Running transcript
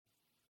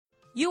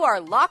You are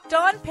Locked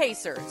On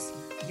Pacers,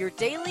 your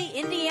daily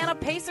Indiana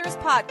Pacers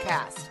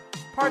podcast,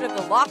 part of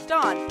the Locked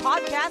On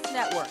Podcast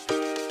Network,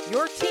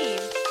 your team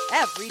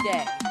every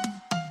day.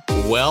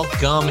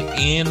 Welcome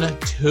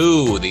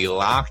into the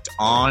Locked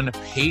On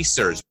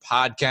Pacers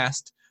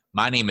podcast.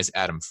 My name is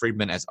Adam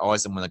Friedman. As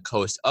always, I'm one of the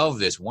hosts of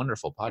this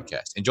wonderful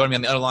podcast. And joining me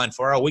on the other line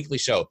for our weekly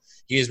show,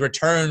 he has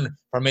returned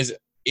from his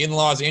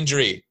in-laws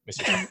injury,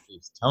 Mr.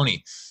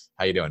 Tony.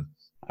 How you doing?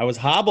 I was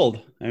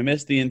hobbled. I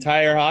missed the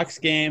entire Hawks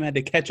game. Had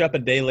to catch up a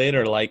day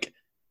later like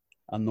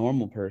a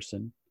normal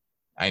person.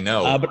 I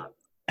know. But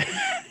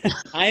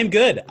I am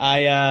good. I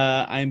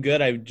am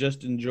good. I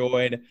just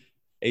enjoyed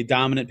a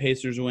dominant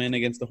Pacers win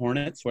against the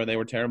Hornets where they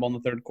were terrible in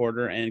the third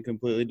quarter and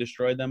completely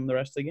destroyed them the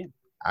rest of the game.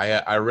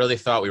 I really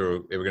thought it were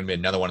going to be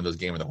another one of those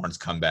games where the Hornets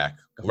come back.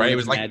 Right? It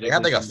was like they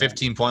had like a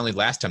 15-point lead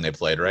last time they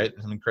played, right?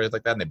 Something crazy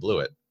like that, and they blew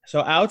it. So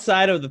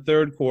outside of the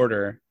third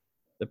quarter,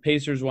 the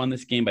Pacers won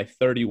this game by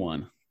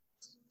 31.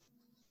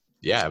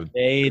 Yeah.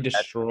 They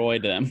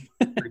destroyed them.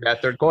 Pretty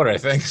bad third quarter, I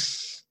think.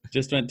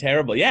 Just went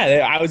terrible.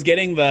 Yeah, I was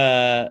getting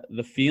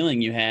the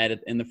feeling you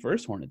had in the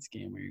first Hornets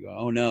game where you go,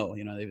 oh, no,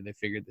 they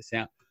figured this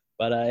out.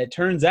 But it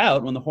turns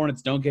out when the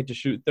Hornets don't get to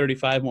shoot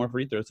 35 more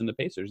free throws than the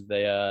Pacers,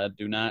 they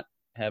do not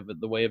have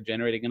the way of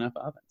generating enough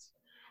offense.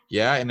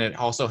 Yeah, and it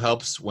also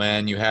helps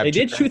when you have – They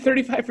did shoot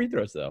 35 free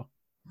throws, though.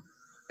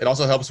 It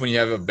also helps when you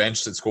have a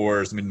bench that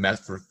scored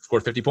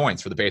 50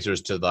 points for the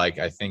Pacers to, like,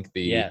 I think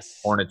the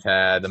Hornets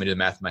had – let me do the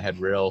math in my head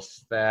real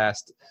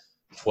fast.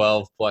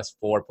 12 plus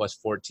 4 plus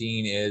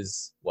 14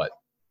 is what?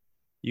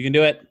 You can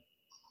do it.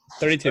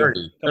 32.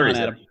 30. Come on,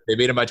 Adam. They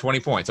beat them by 20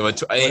 points. So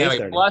they have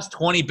a plus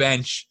 20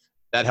 bench.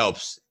 That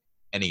helps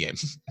any game.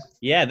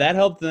 Yeah, that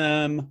helped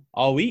them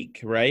all week,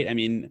 right? I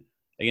mean,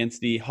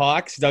 against the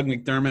Hawks, Doug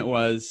McDermott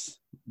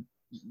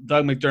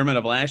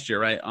of last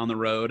year, right, on the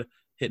road,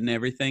 hitting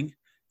everything.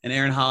 And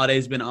Aaron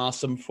Holiday's been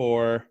awesome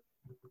for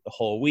the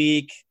whole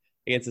week.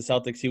 Against the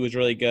Celtics, he was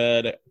really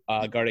good.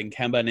 Guarding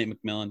Kemba, Nate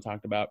McMillan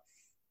talked about,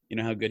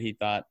 how good he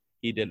thought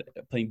he did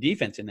playing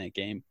defense in that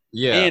game.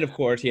 Yeah. And, of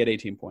course, he had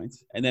 18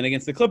 points. And then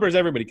against the Clippers,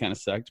 everybody kind of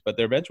sucked, but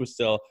their bench was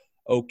still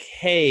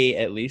okay,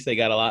 at least. They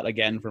got a lot,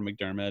 again, from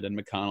McDermott, and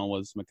McConnell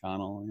was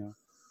McConnell.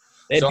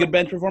 They had good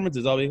bench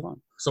performances all week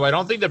long. So I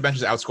don't think their bench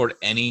has outscored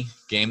any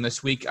game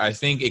this week. I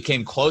think it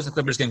came close. The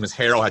Clippers game because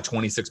Harrell had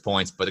 26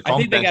 points. But I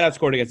think they got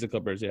outscored against the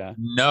Clippers, yeah.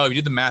 No, if you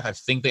do the math, I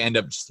think they end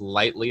up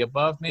slightly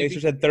above maybe.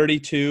 Pacers had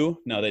 32.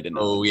 No, they didn't.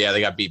 Oh, yeah,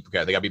 they got beat.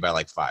 Okay, they got beat by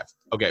like 5.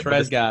 Okay.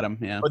 Trez got them,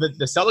 yeah. But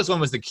the Celtics one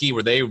was the key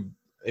where they beat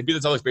the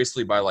Celtics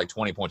basically by like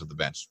 20 points at the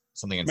bench.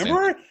 Something insane.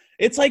 Remember,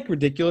 it's like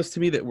ridiculous to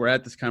me that we're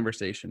at this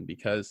conversation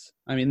because,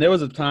 I mean, there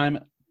was a time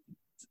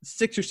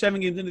 6 or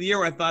 7 games into the year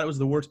where I thought it was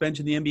the worst bench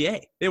in the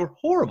NBA. They were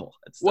horrible.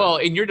 Well,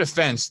 in your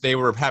defense, they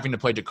were having to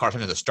play JaKarr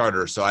as a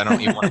starter, so I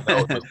don't even want to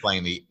know who was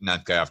playing the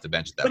ninth guy off the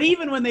bench at that point.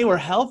 Even when they were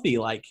healthy,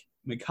 like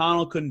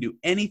McConnell couldn't do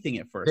anything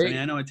at first.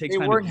 I know it takes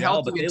time to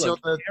gel, but they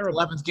looked terrible.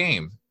 11th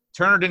game.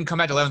 Turner didn't come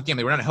back to 11th game.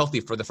 They were not healthy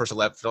for the first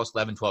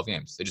 11, 12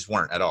 games. They just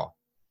weren't at all.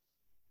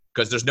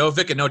 Because there's no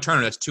Vic and no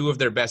Turner. That's two of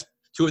their best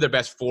 4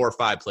 or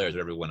 5 players,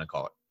 whatever you want to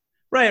call it.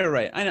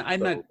 Right.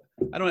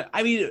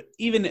 I mean,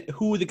 even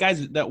who the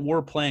guys that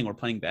were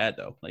playing bad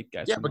though. Like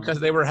guys. Yeah, because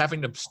they were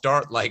having to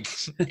start like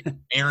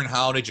Aaron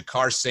Holiday,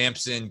 JaKarr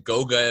Sampson,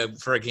 Goga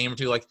for a game or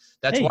two. Like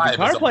that's why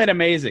JaKarr played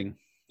amazing.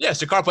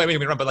 Yes, JaKarr played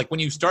amazing, but like when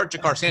you start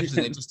JaKarr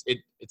Sampson,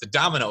 it's a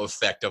domino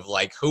effect of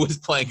like who is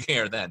playing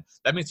here. Then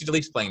that means TJ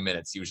Leaf's playing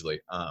minutes usually.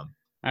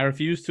 I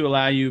refuse to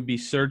allow you be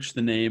search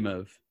the name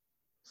of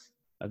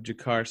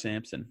JaKarr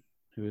Sampson,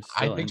 who is.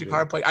 I think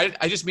JaKarr played.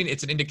 I just mean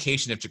it's an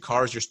indication if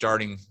JaKarr is your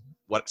starting.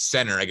 What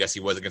center, I guess he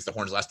was against the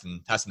Hornets last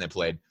time they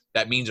played.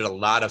 That means there's a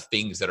lot of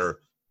things that are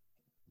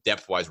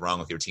depth-wise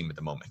wrong with your team at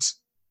the moment.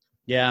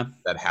 Yeah.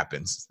 That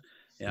happens.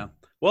 Yeah.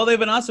 Well, they've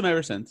been awesome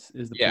ever since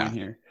is the point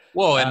here.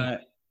 Well, and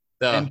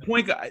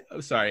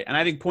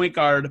I think point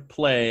guard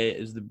play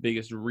is the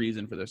biggest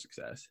reason for their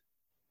success.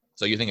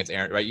 So you think it's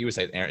Aaron, right? You would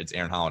say it's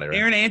Aaron Holiday, right?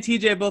 Aaron and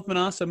TJ have both been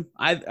awesome.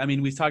 I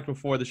mean, we talked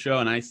before the show,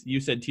 and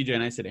you said TJ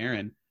and I said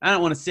Aaron. I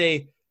don't want to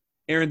say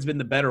Aaron's been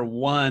the better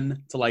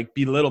one to like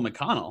belittle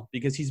McConnell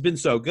because he's been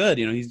so good.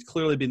 He's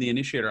clearly been the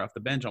initiator off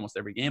the bench almost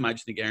every game. I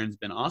just think Aaron's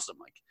been awesome.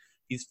 Like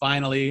he's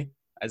finally,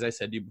 as I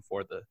said to you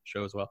before the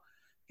show as well,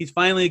 he's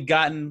finally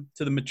gotten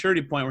to the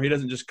maturity point where he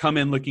doesn't just come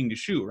in looking to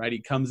shoot, right? He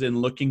comes in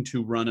looking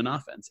to run an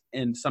offense.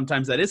 And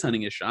sometimes that is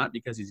hunting his shot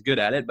because he's good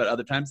at it, but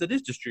other times that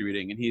is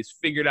distributing. And he's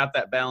figured out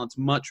that balance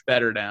much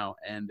better now,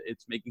 and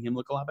it's making him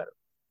look a lot better.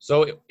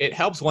 So it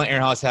helps when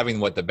Aaron Hollis having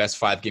the best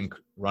 5-game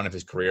run of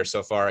his career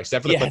so far,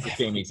 except for the Clippers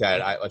game he's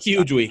had.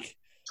 Huge week.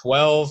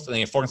 12, and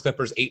then 4 against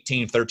Clippers,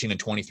 18, 13, and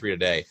 23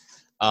 today.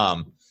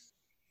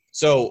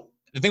 So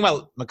the thing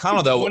about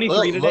McConnell though,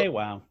 23 today,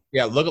 wow.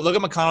 Yeah, look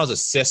at McConnell's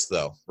assists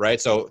though, right?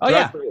 So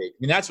I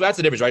mean that's the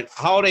difference, right?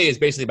 Holiday is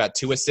basically about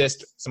 2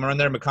 assists somewhere in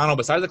there. McConnell,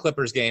 besides the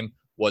Clippers game,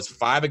 was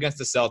 5 against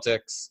the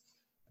Celtics,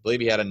 believe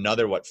he had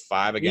another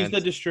 5 against. He's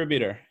the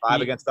distributor.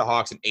 5 against the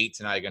Hawks and 8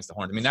 tonight against the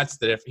Hornets. I mean, that's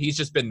the difference. He's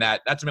just been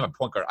that. That's my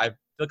point guard. I feel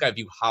like I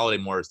view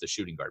Holiday more as the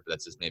shooting guard, but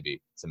that's just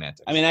maybe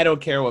semantics. I mean, I don't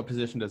care what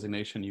position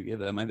designation you give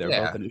them. They're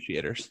both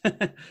initiators.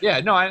 Yeah,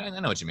 no, I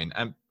know what you mean.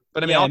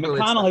 But I mean,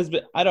 McConnell has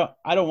been. I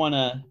don't want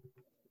to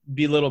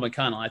belittle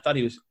McConnell. I thought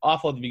he was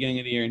awful at the beginning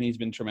of the year, and he's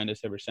been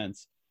tremendous ever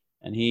since.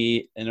 And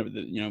he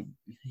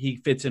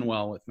fits in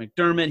well with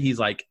McDermott. He's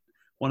like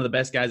one of the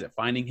best guys at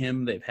finding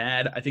him they've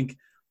had. I think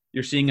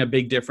you're seeing a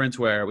big difference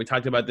where we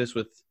talked about this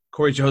with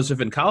Corey Joseph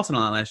and Carlson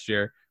on last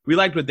year. We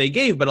liked what they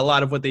gave, but a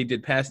lot of what they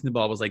did passing the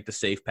ball was like the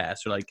safe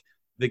pass or like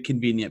the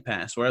convenient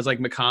pass. Whereas like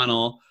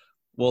McConnell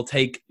will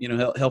take,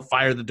 he'll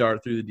fire the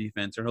dart through the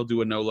defense, or he'll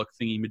do a no-look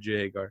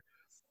thingy-majig or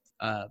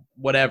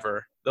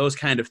whatever. Those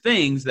kind of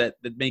things that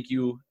make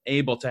you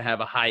able to have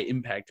a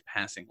high-impact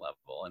passing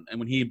level. And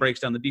when he breaks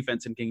down the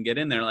defense and can get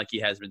in there like he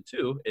has been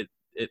too,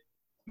 it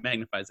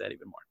magnifies that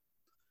even more.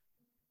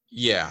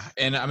 Yeah,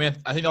 and I mean,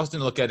 I think the other thing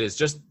to look at is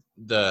just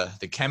the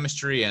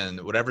chemistry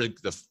and whatever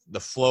the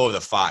flow of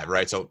the 5,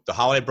 right? So the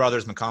Holiday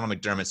brothers, McConnell,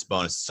 McDermott,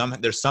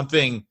 Sabonis, there's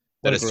something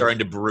that is starting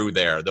to brew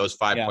there. Those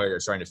 5 players are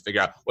starting to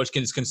figure out, which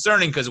is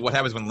concerning because what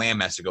happens when Lamb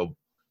has to go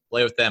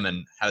play with them,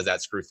 and how does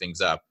that screw things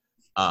up?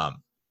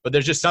 But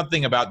there's just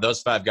something about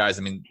those 5 guys.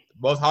 I mean,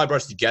 both Holiday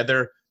brothers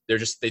together, I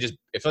feel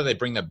like they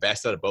bring the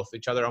best out of both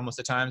each other almost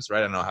at times, right?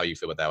 I don't know how you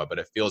feel about that, but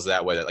it feels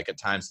that way. That like at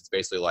times it's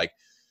basically like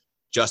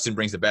Justin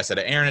brings the best out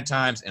of Aaron at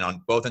times, and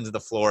on both ends of the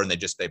floor, and they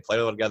play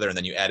well together, and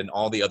then you add in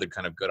all the other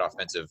kind of good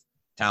offensive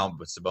talent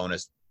with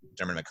Sabonis,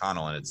 Dermot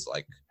McConnell, and it's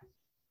like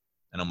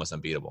an almost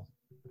unbeatable.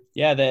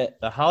 Yeah,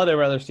 the Holiday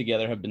brothers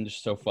together have been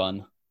just so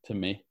fun to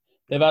me.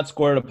 They've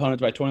outscored opponents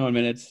by 21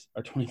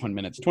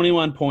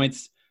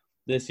 points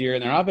this year,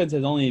 and their offense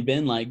has only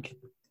been like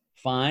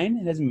fine.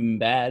 It hasn't been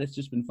bad. It's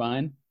just been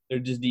fine. Their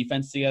just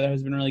defense together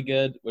has been really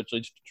good, which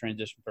leads to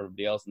transition for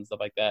everybody else and stuff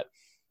like that.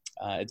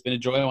 It's been a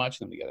joy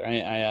watching them together.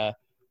 I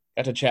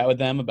got to chat with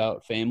them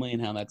about family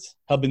and how that's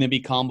helping them be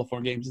calm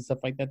before games and stuff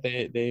like that.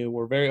 They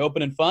were very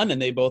open and fun,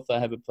 and they both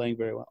have been playing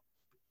very well.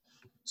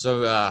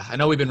 So I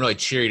know we've been really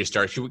cheery to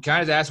start. Can I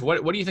just ask,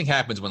 what do you think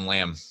happens when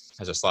Lamb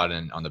has a slot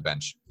in on the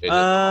bench?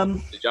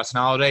 Does Justin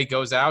Holiday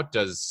goes out?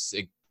 Does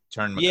it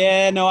turn?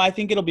 No, I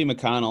think it'll be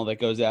McConnell that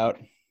goes out.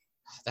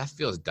 That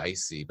feels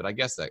dicey, but I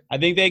guess I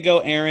think they go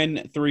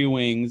Aaron 3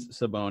 wings,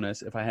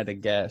 Sabonis, if I had to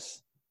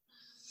guess.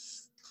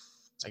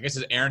 I guess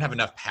does Aaron have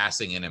enough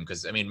passing in him?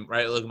 Because, I mean,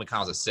 right, look at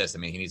McConnell's assist. I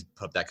mean, he needs to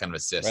put up that kind of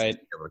assist to be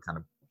able to kind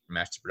of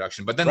match the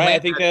production. But then I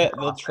think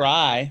they'll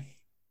try.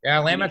 Yeah,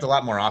 Lamb has a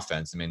lot more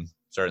offense. I mean,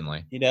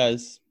 certainly. He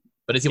does.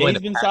 But is he willing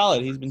to pass?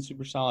 Solid. He's been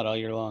super solid all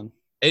year long.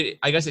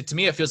 I guess to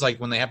me, it feels like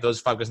when they have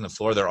those 5 guys on the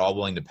floor, they're all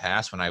willing to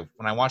pass. When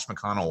I watch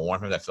McConnell or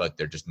Warren, I feel like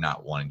they're just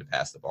not wanting to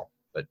pass the ball.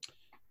 But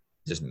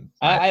just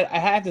I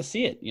have to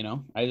see it,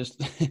 I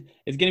just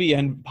it's going to be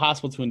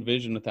impossible to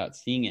envision without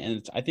seeing it.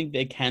 And I think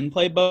they can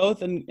play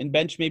both and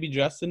bench maybe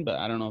Justin, but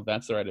I don't know if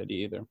that's the right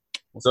idea either.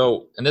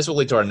 And this will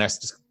lead to our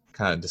next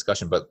kind of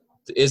discussion, but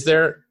is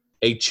there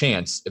a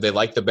chance if they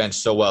like the bench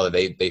so well that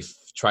they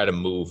try to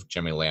move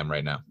Jeremy Lamb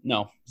right now?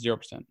 No,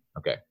 0%.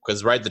 Okay.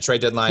 Because the trade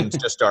deadline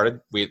just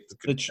started.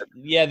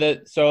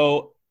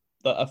 So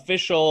the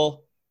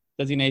official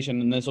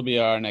designation, and this will be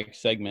our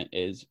next segment,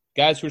 is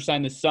guys who are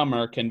signed this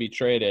summer can be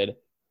traded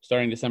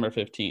starting December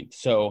 15th.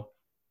 So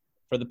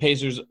for the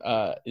Pacers,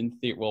 in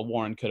theory,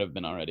 Warren could have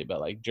been already, but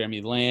like Jeremy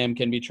Lamb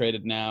can be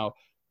traded now.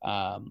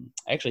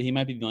 Actually, he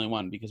might be the only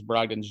one because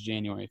Brogdon's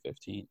January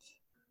 15th.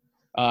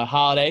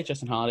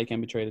 Justin Holiday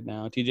can be traded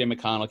now. TJ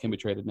McConnell can be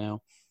traded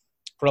now.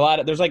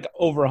 For there's like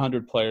over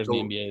 100 players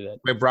in the NBA that.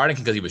 Wait, Brogdon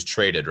because he was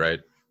traded, right?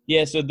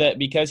 Yeah, so that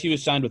because he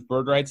was signed with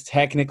bird rights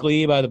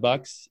technically by the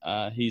Bucks,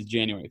 he's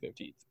January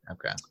 15th.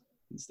 Okay.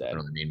 Instead. That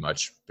doesn't mean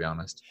much, to be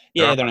honest.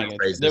 Yeah, they're not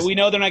going to. We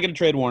know they're not going to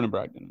trade Warren and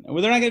Brogdon.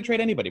 Well, they're not going to trade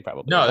anybody,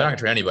 probably. No, they're not going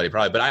to trade anybody,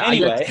 probably. But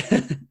anyway,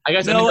 I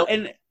guess no,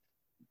 it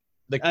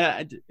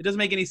doesn't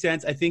make any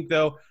sense. I think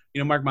though,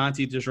 Mark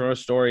Monti just wrote a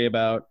story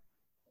about,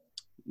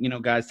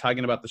 guys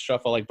talking about the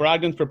shuffle. Like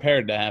Brogdon's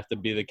prepared to have to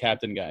be the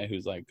captain guy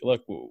who's like,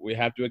 look, we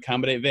have to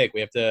accommodate Vic. We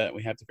have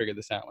to figure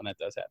this out when that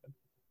does happen.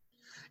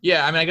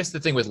 Yeah, I mean, I guess the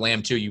thing with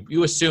Lamb too,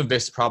 you assume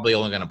Vic's probably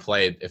only going to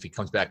play if he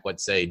comes back,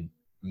 let's say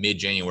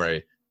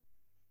mid-January.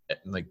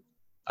 Like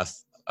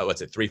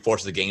 3/4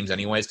 of the games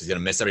anyways, because he's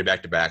going to miss every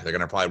back-to-back. They're going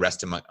to probably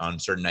rest him on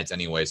certain nights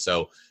anyway.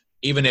 So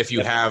even if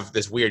you have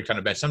this weird kind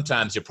of bench,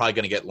 sometimes you're probably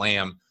going to get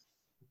Lamb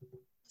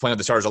playing with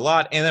the starters a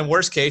lot. And then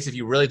worst case, if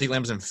you really think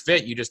Lamb doesn't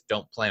fit, you just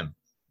don't play him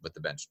with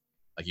the bench.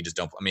 Like you just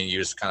don't. I mean, you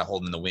just kind of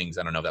hold him in the wings.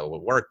 I don't know if that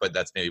would work, but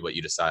that's maybe what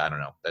you decide. I don't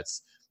know.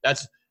 That's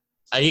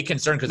I get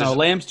concerned because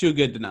Lamb's too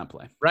good to not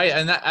play. Right,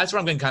 and that's where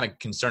I'm getting kind of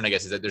concerned, I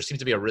guess, is that there seems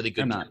to be a really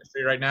good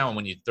chemistry right now, and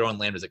when you throw in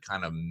Lamb, does it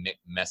kind of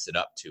mess it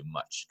up too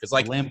much? Because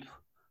Lamb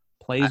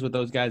plays with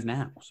those guys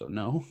now, so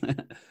no.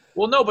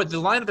 Well, no, but the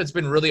lineup that's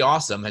been really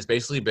awesome has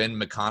basically been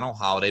McConnell,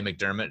 Holiday,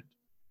 McDermott,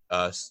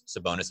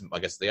 Sabonis, and I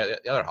guess the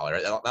other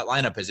Holiday. Right? That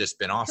lineup has just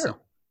been awesome.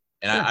 Sure.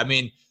 And I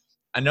mean,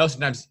 I know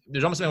sometimes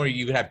there's almost something where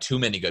you could have too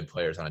many good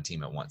players on a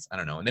team at once. I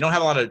don't know. And they don't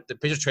have the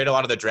Pacers trade a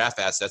lot of their draft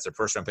assets, their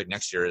first round pick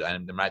next year,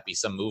 and there might be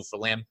some move for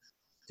Lamb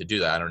to do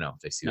that. I don't know if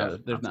they see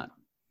that. There's not.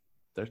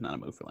 There's not a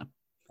move for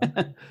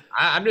Lamb.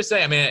 I'm just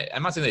saying, I mean,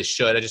 I'm not saying they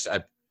should.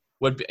 I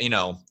would,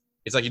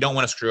 it's like you don't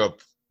want to screw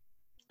up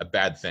a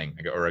bad thing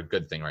or a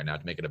good thing right now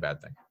to make it a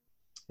bad thing.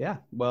 Yeah.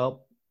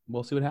 Well,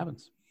 we'll see what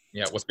happens.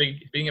 Yeah. Well,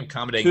 speaking of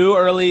accommodating. Too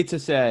early to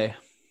say.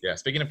 Yeah.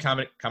 Speaking of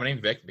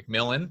accommodating Vic,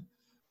 McMillan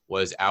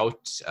was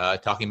out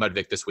talking about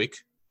Vic this week.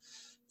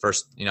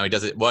 First, he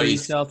does it. Well,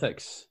 he's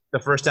Celtics. The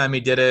first time he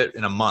did it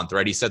in a month,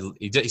 right? He said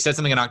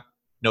something in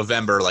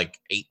November, like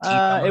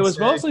 18th. It was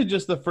mostly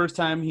just the first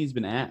time he's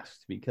been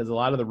asked because a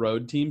lot of the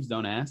road teams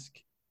don't ask,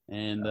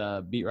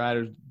 and beat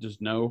writers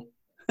just know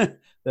that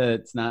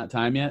it's not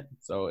time yet.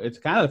 So it's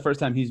kind of the first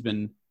time he's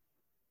been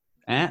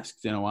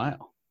asked in a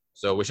while.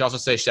 So we should also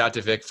say shout out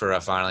to Vic for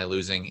finally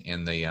losing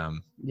in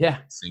the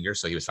Singer.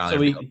 So he was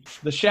finally. So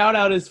the shout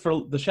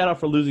out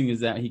for losing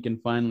is that he can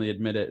finally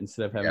admit it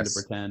instead of having to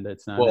pretend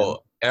it's not.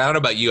 Well, and I don't know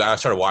about you. I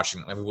started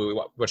watching. I mean, we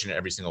were watching it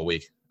every single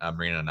week,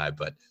 Marina and I.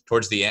 But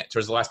towards the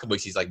last couple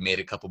weeks, he's like made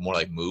a couple more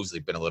like moves.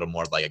 He's been a little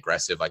more like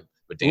aggressive, like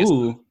with dance.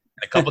 And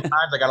a couple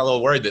times, I got a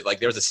little worried that like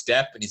there was a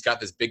step, and he's got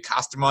this big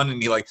costume on,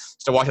 and he like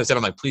started watching the step.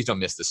 I'm like, please don't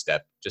miss this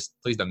step. Just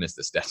please don't miss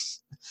this step.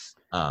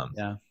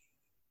 Yeah.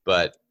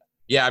 But.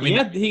 Yeah, I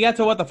mean, he got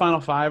to what, the final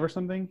 5 or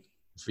something?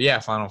 Yeah,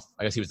 final.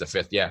 I guess he was the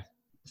 5th. Yeah,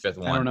 5th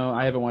one. I don't know.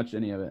 I haven't watched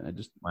any of it.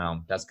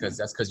 That's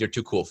because you're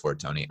too cool for it,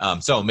 Tony.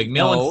 So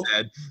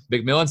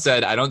McMillan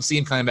said, I don't see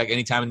him coming back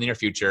anytime in the near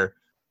future.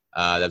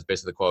 That's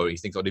basically the quote. He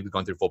thinks he'll be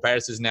going through full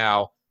practices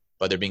now,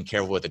 but they're being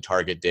careful with the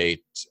target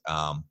date.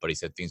 But he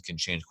said things can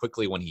change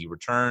quickly when he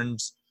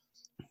returns.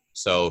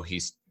 So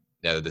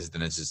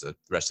the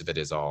rest of it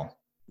is all.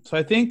 So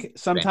I think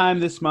sometime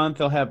this month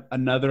they'll have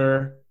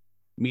another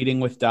meeting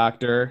with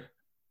Dr.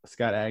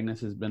 Scott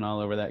Agnes has been all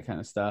over that kind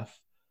of stuff.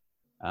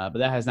 But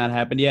that has not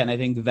happened yet, and I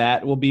think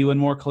that will be when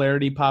more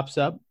clarity pops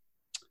up.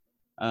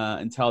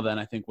 Until then,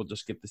 I think we'll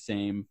just get the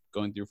same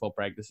going through full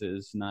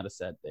practices, not a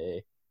set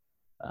day.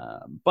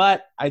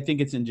 But I think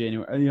it's in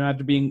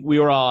January. We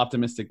were all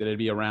optimistic that it'd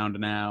be around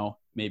now,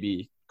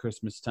 maybe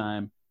Christmas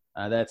time.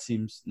 That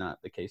seems not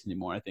the case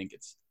anymore. I think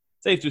it's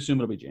safe to assume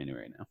it'll be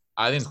January now.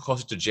 I think it's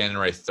closer to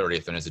January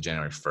 30th than it is to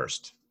January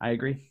 1st. I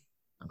agree.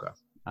 Okay.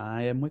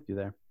 I am with you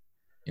there.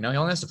 He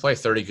only has to play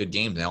 30 good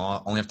games. They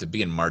only have to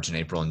be in March and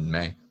April and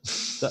May.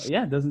 So,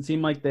 yeah, it doesn't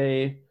seem like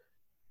they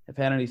have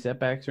had any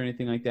setbacks or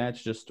anything like that.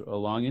 It's just a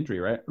long injury,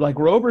 right? Like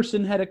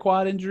Roberson had a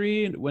quad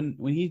injury, and when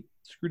he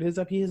screwed his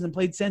up, he hasn't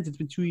played since. It's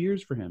been 2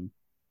 years for him.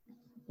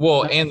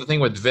 Well, and the thing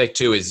with Vic,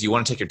 too, is you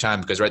want to take your time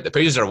because, right, the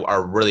Pacers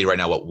are really right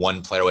now,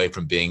 one player away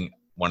from being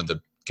one of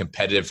the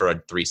competitive for a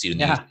 3 seed in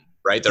the East,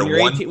 right?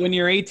 When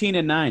you're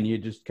 18-9, you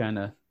just kind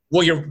of –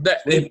 well,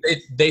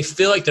 they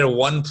feel like they're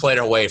one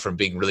player away from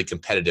being really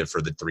competitive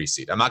for the 3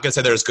 seed. I'm not going to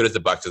say they're as good as the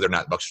Bucks because they're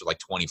not. The Bucks are like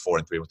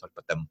 24-3. We'll talk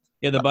about them.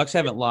 Yeah, the Bucks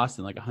haven't lost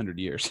in like 100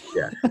 years.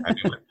 Yeah,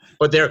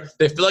 but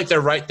they feel like they're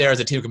right there as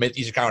a team who can make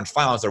the Eastern Conference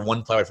Finals. They're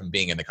one player away from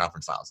being in the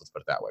conference finals. Let's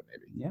put it that way,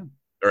 maybe. Yeah,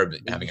 or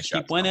having a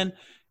shot. Keep winning.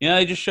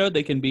 They just showed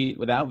they can beat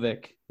without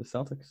Vic the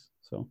Celtics.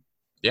 So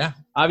yeah,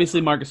 obviously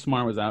Marcus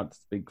Smart was out. It's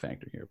a big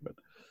factor here, but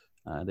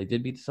they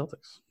did beat the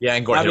Celtics. Yeah,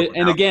 and Gordon Hayward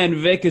and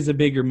again, Vic is a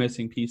bigger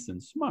missing piece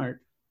than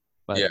Smart.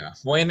 But, yeah,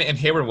 well, and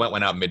Hayward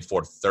went out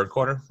third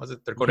quarter. Was it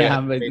third quarter? Yeah,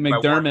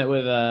 McDermott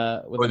with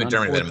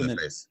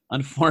an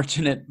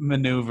unfortunate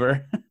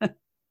maneuver,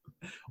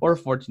 or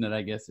fortunate,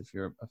 I guess, if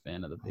you're a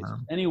fan of the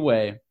Pacers.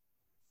 Anyway,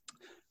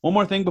 one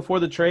more thing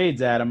before the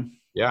trades, Adam.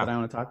 Yeah, that I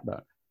want to talk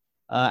about.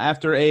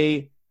 After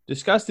a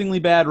disgustingly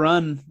bad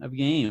run of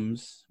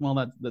games, well,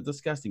 that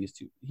disgusting is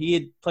too. He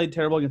had played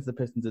terrible against the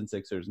Pistons and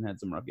Sixers and had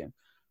some rough games.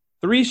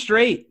 3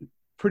 straight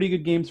pretty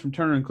good games from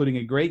Turner, including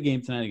a great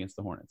game tonight against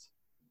the Hornets.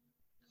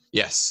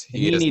 Yes,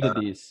 he needed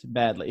these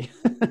badly.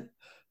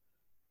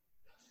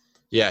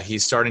 Yeah,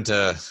 he's starting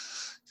to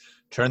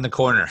turn the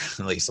corner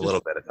at least a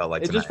little bit. It felt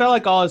like just felt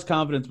like all his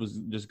confidence was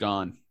just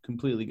gone,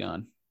 completely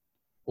gone.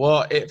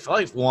 Well, it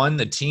felt like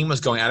the team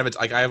was going out of it.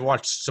 Like I've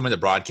watched some of the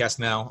broadcasts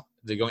now;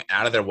 they're going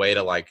out of their way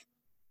to like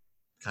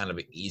kind of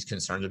ease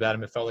concerns about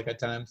him. It felt like at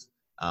times.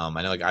 I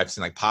know, like I've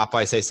seen like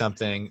Popeye say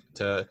something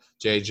to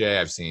JJ.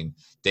 I've seen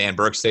Dan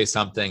Burke say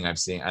something. I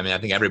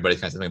think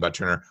everybody's kind of something about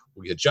Turner.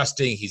 He's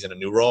adjusting. He's in a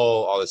new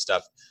role. All this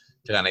stuff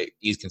to kind of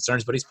ease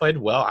concerns. But he's played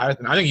well. I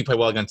think he played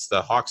well against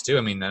the Hawks too.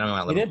 I mean, I know he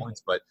went 11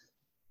 points, but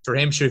for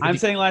him, I'm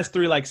saying last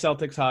 3 like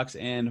Celtics, Hawks,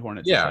 and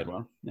Hornets. Yeah, played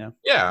well. Yeah.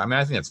 I mean,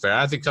 I think that's fair.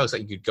 I think Celtics,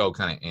 like, you could go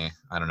kind of.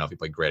 I don't know if he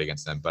played great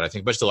against them, but I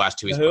think the last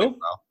 2 he's played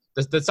well.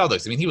 The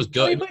Celtics. I mean, he was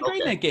good. He played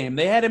great in that game.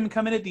 They had him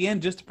come in at the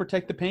end just to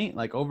protect the paint,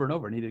 like over and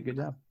over, and he did a good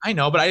job. I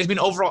know, but I just mean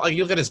overall, like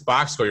you look at his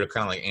box score, you're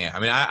kind of like, I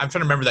mean, I'm trying to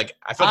remember that.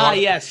 I felt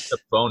yes,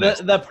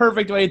 Sabonis. The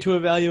perfect way to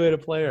evaluate a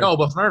player. No,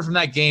 but remember from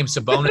that game,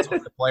 Sabonis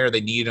was the player they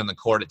needed on the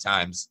court at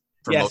times.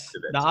 For most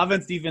of it. The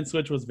offense-defense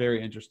switch was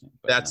very interesting.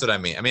 That's what I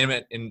mean. I mean,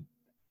 and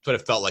what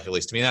it felt like at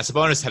least to me. Now,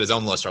 Sabonis had his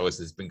own little struggles.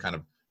 Has been kind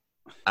of,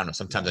 I don't know,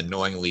 sometimes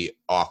annoyingly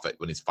off it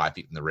when he's 5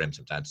 feet from the rim.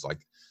 Sometimes like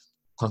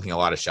clunking a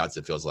lot of shots.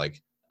 It feels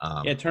like.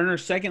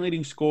 Turner's second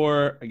leading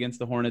scorer against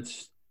the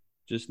Hornets.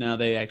 Just now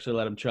they actually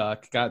let him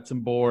chuck. Got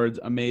some boards.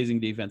 Amazing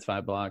defense,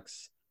 5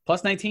 blocks.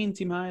 Plus 19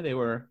 team high. They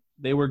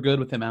were good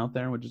with him out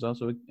there, which is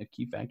also a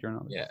key factor in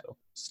all this. Yeah.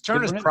 So,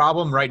 Turner's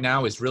problem right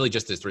now is really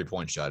just his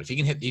 3-point shot. If he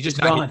can hit, he's just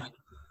gone. not.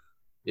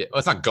 Yeah, well,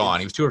 it's not gone.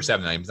 He was 2 or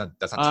 7.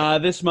 That's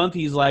not. This month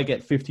he's like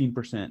at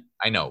 15%.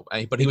 I know,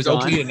 but he was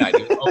okay tonight.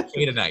 He was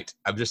okay tonight.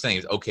 I'm just saying he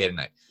was okay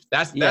tonight.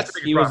 That's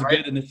he was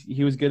good in this.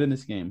 He was good in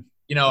this game.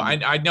 You know,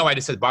 I know I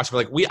just said box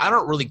score. Like I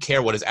don't really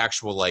care what his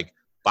actual like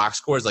box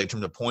score is like in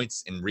terms of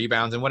points and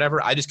rebounds and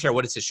whatever. I just care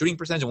what is his shooting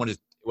percentage and what is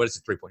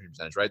his 3-point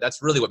percentage. Right?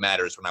 That's really what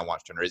matters when I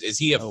watch Turner. Is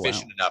he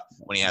efficient enough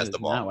when he has the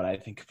ball? Not what I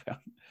think about.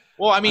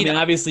 Well, I mean,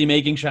 obviously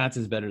making shots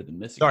is better than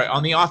missing. Sorry,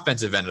 on the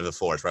offensive end of the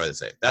floor is what I would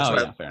say. That's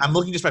I'm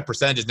looking just by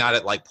percentages, not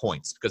at like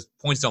points, because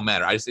points don't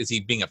matter. Is he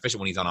being efficient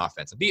when he's on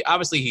offense? And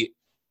obviously,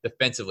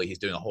 defensively, he's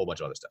doing a whole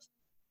bunch of other stuff.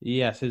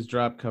 Yes, his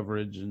drop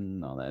coverage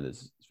and all that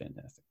is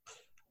fantastic.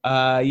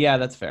 Yeah,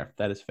 that's fair.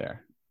 That is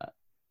fair.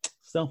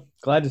 Still,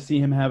 glad to see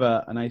him have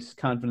a nice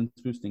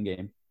confidence-boosting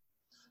game.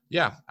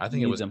 Yeah, I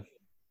think it was.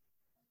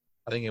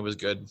 I think it was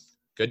good.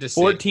 Good to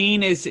see.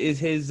 14 is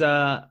his is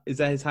that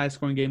his highest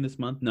scoring game this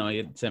month? No, he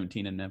had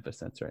 17 in Memphis.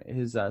 That's right.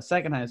 His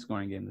second highest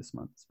scoring game this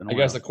month. It's been a while.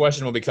 Guess the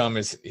question will become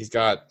is he's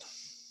got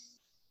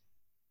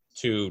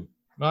 2.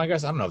 Well, I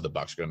guess I don't know if the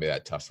Bucks are going to be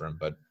that tough for him,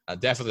 but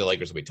definitely the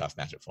Lakers will be a tough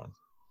matchup for him.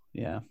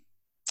 Yeah,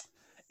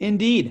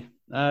 indeed.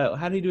 How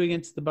did he do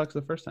against the Bucks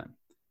the first time?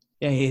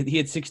 Yeah, he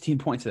had 16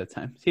 points at that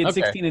time. He had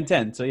 16 and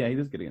 10. So yeah, he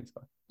was good against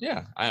the Bucks.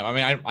 Yeah, I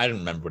mean, I didn't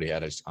remember what he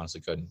had. I just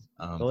honestly couldn't.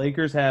 The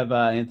Lakers have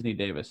Anthony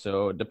Davis,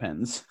 so it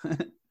depends.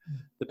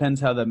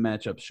 Depends how the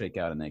matchups shake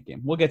out in that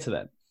game. We'll get to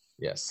that.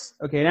 Yes.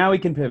 Okay, now we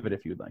can pivot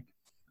if you'd like.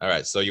 All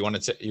right. So you want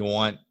to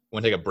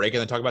take a break and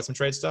then talk about some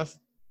trade stuff?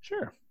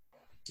 Sure.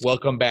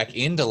 Welcome back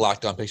into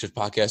Locked On Pacers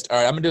podcast. All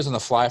right, I'm gonna do this on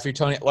the fly for you,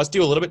 Tony. Let's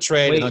do a little bit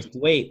trade.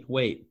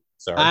 Wait.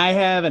 Sorry. I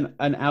have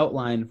an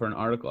outline for an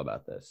article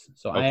about this,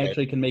 so Okay. I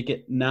actually can make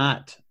it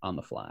not on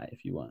the fly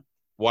if you want.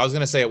 Well, I was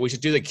going to say we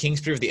should do the Kings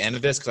preview at the end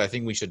of this because I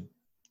think we should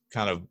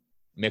kind of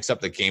mix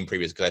up the game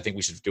previews because I think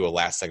we should do a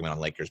last segment on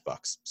Lakers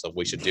Bucks. So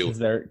we should do. Is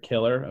there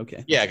killer?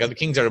 Okay. Yeah, because the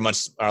Kings are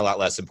a lot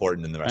less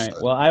important than the rest All of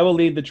right. it. Well, I will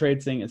lead the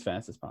trade thing as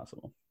fast as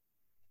possible,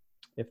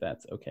 if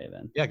that's okay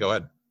then. Yeah, go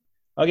ahead.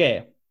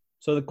 Okay.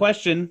 So the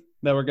question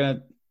that we're going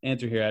to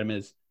answer here, Adam,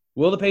 is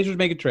will the Pacers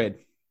make a trade?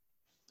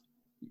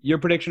 Your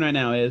prediction right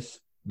now is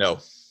no.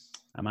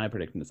 My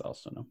prediction is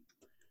also no.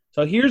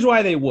 So here's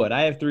why they would.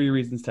 I have 3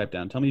 reasons typed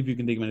down. Tell me if you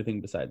can think of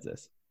anything besides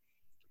this.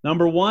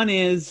 Number 1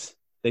 is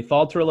they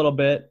falter a little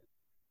bit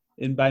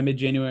by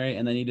mid-January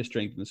and they need to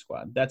strengthen the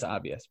squad. That's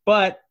obvious.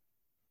 But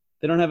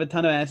they don't have a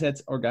ton of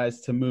assets or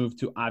guys to move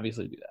to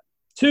obviously do that.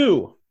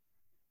 2,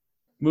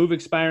 move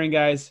expiring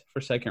guys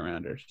for second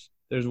rounders.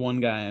 There's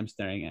one guy I'm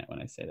staring at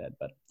when I say that,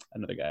 but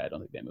another guy I don't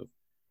think they move.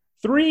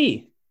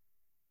 3,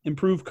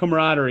 improve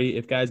camaraderie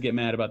if guys get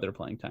mad about their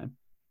playing time,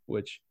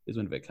 which is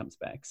when Vic comes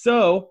back.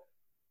 So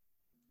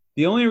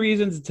the only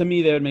reasons to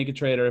me they would make a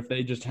trade are if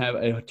they just have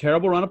a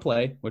terrible run of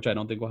play, which I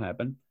don't think will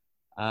happen.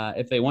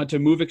 If they want to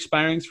move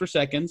expirings for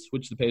seconds,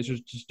 which the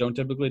Pacers just don't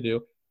typically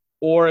do,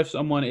 or if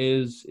someone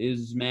is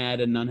mad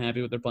and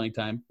unhappy with their playing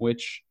time,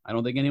 which I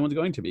don't think anyone's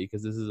going to be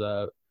because this is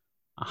a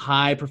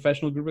high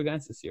professional group of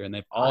guys this year, and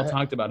they've all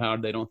talked about how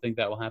they don't think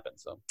that will happen.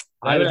 So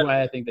that is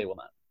why I think they will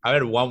not. I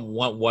had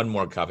one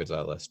more copy to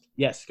that list.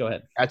 Yes, go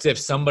ahead. That's if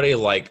somebody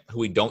like who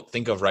we don't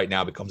think of right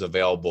now becomes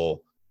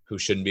available, who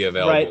shouldn't be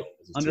available. Right,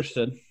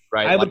 understood.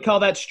 Right, I would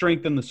call that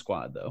strengthen the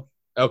squad, though.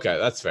 Okay,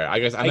 that's fair. I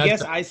guess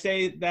I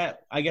say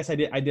that. I guess I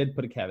did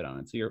put a caveat on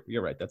it. So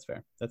you're right. That's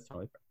fair. That's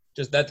totally fair.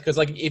 Just that because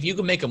like if you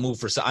can make a move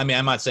for some, I mean,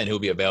 I'm not saying who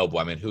would be available.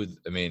 I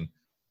mean,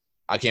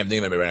 I can't think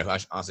of anybody right now.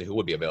 Honestly, who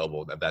would be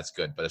available? That's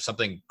good. But if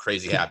something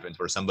crazy happens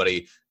where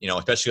somebody,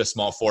 especially a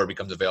small forward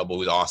becomes available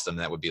who's awesome,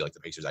 that would be like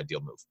the Pacers'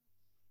 ideal move.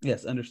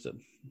 Yes, understood.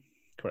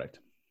 Correct.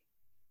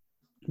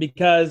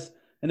 Because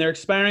and their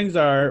expirings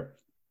are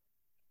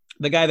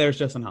the guy there is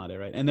Justin Holiday,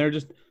 right? And they're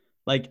just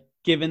like.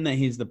 Given that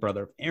he's the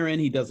brother of Aaron,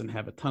 he doesn't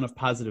have a ton of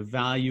positive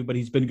value, but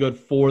he's been good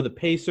for the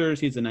Pacers.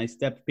 He's a nice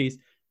depth piece.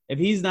 If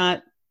he's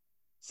not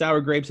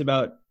sour grapes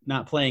about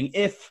not playing,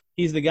 if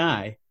he's the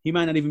guy, he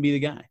might not even be the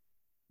guy.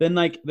 Then,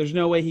 there's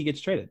no way he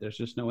gets traded. There's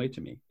just no way to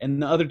me.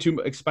 And the other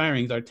 2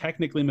 expirings are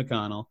technically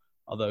McConnell,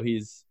 although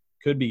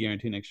could be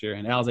guaranteed next year,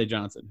 and Alize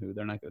Johnson, who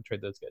they're not going to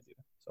trade those guys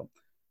either. So,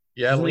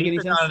 yeah, well,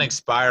 he's not an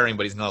expiring,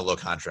 but he's not a low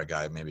contract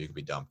guy. Maybe he could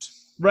be dumped.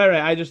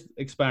 Right.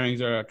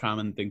 Expirings are a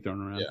common thing thrown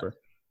around for.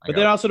 But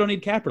they also don't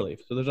need cap relief,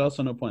 so there's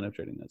also no point of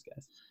trading those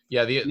guys.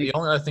 Yeah, the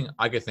only other thing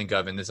I could think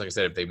of, and this, like I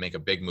said, if they make a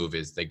big move,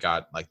 is they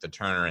got the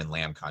Turner and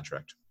Lamb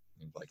contract.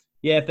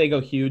 Yeah, if they go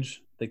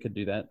huge, they could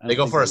do that. They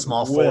go for a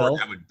small forward,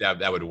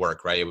 that would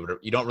work, right?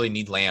 You don't really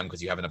need Lamb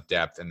because you have enough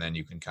depth, and then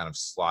you can kind of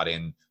slot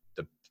in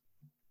the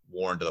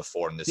Warren to the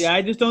 4 in this. Yeah,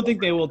 I just don't think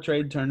they will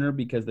trade Turner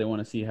because they want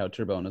to see how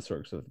Turbonis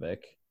works with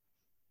Vic.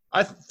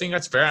 I think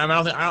that's fair.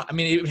 I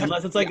mean,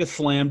 Unless it's like a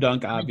slam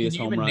dunk, obvious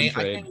home run I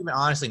trade. can't even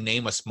honestly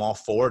name a small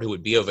forward who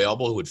would be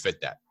available who would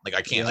fit that. Like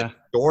I can't. Yeah. Like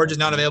George is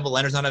not available,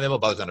 Leonard's not available,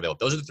 Butler's not available.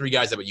 Those are the three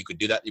guys that you could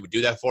do that. You would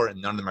do that for,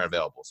 and none of them are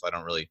available. So I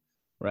don't really.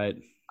 Right.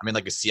 I mean,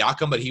 like a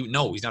Siakam, but he's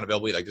not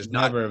available. Like there's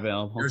Never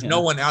available. There's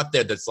no one out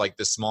there that's like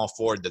this small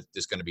forward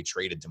that's going to be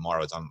traded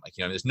tomorrow. It's on like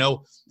there's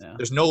no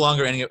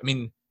longer any. I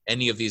mean,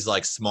 any of these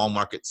like small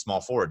market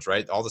small forwards,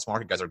 right? All the small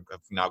market guys have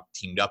now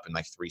teamed up in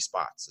like 3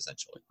 spots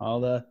essentially.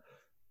 All the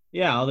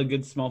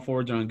good small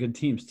forwards are on good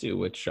teams too,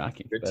 which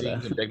shocking. Good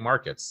teams and big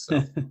markets.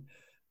 So.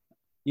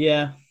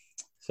 Yeah.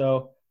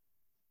 So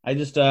I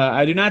just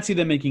I do not see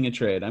them making a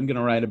trade. I'm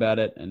gonna write about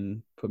it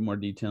and put more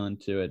detail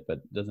into it, but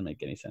it doesn't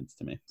make any sense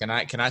to me. Can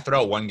I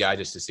throw out one guy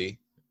just to see?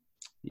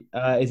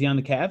 Is he on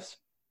the Cavs?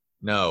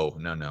 No.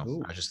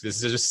 This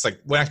is just like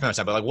we're not gonna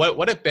time, but like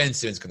what if Ben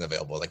Simmons comes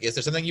available? Like, is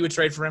there something you would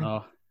trade for him?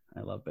 Oh, I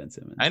love Ben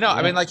Simmons. I know. Yeah.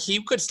 I mean, like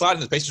he could slot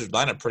in the Pacers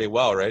lineup pretty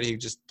well, right? He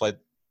just played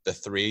the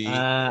 3.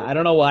 I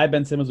don't know why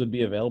Ben Simmons would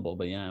be available,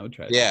 but yeah, I would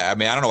trade. Yeah, I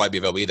mean, I don't know why he'd be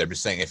available either. I'm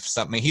just saying, if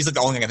something, he's like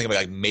the only thing I think about.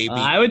 Like maybe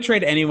I would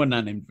trade anyone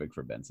not named Vic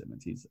for Ben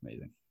Simmons. He's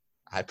amazing.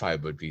 I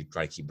probably would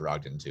try to keep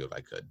Brogdon too if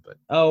I could, but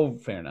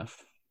fair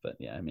enough. But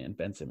yeah, I mean,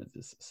 Ben Simmons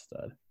is a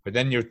stud. But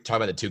then you're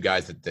talking about the 2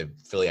 guys that the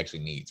Philly actually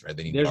needs, right?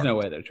 They need. There's guards. no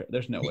way they're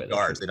there's no way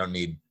guards. They don't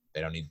need.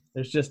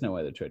 There's just no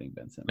way they're trading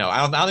Ben Simmons. No, I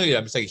don't think.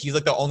 I'm saying he's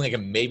like the only I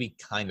can maybe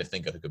kind of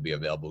think of who could be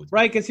available.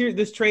 Right, because here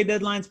this trade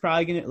deadline's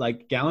probably gonna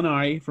like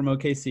Gallinari from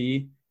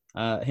OKC.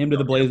 Him to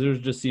the Blazers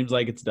just seems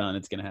like it's done.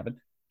 It's gonna happen.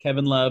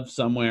 Kevin Love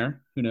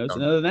somewhere. Who knows?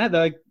 And other than that,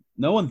 like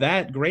no one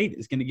that great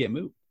is gonna get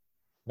moved.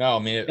 No, I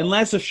mean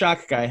unless a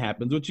shock guy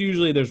happens, which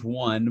usually there's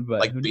one.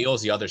 But like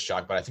Beal's the other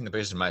shock, but I think the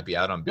Pacers might be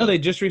out on Beal. No, they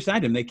just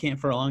re-signed him. They can't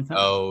for a long time.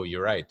 Oh,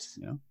 you're right.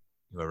 You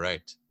are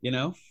right.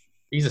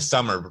 He's a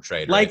summer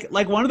trade. Right?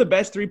 Like one of the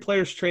best 3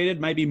 players traded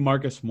might be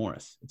Marcus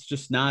Morris. It's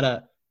just not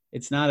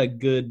a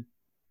good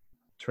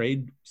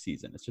trade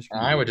season. It's just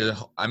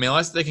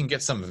unless they can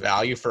get some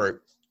value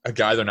for a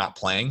guy they're not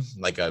playing,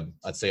 like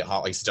let's say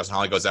Justin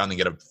Holiday goes down and they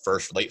get a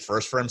late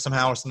first for him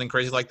somehow or something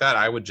crazy like that.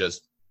 I would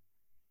just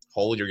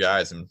hold your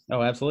guys and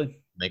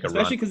absolutely make a run.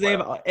 Especially because they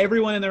have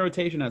everyone in their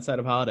rotation outside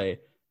of Holiday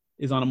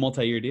is on a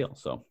multi-year deal.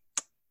 So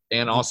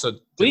and also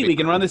we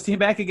can run this team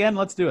back again.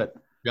 Let's do it. To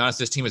be honest,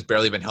 this team has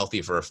barely been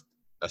healthy for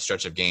a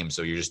stretch of games,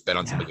 so you just bet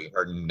on somebody getting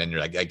hurt, and then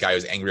you're like that guy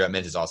who's angry at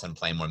minutes is all of a sudden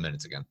playing more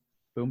minutes again.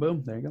 Boom,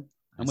 boom. There you go.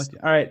 I'm with you.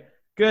 All right,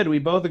 good. We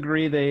both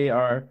agree they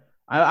are.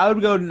 I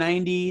would go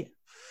 90%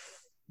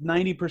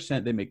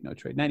 they make no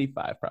trade.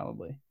 95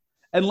 probably,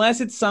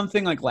 unless it's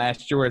something like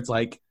last year where it's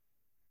like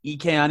Ike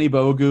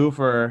Anigbogu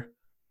for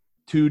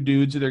 2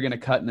 dudes who they're going to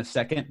cut in a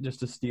second just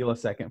to steal a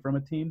second from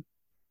a team.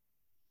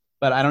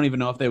 But I don't even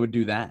know if they would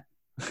do that.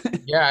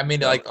 Yeah, I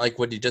mean, like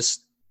would you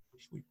just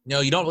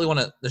you don't really want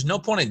to. There's no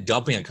point in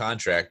dumping a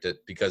contract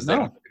because they're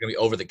going to be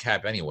over the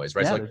cap anyways,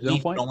 right? Yeah, so you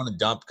don't want to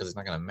dump because it's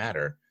not going to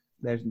matter.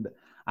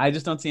 I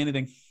just don't see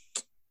anything.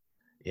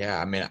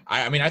 Yeah, I mean,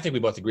 I think we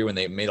both agree when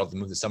they made all the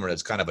move this summer.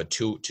 It's kind of a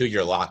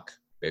 2-year lock,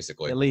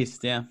 basically. At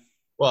least, yeah.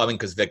 Well, I mean,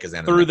 because Vic is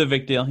through the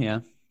Vic deal,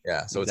 yeah.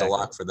 Yeah, so It's a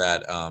lock for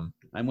that.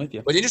 I'm with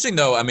you. But interesting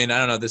though. I mean, I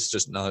don't know. This is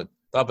just another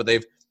thought, but they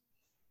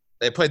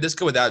played this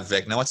good without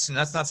Vic. Now, that's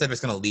not saying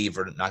Vic's going to leave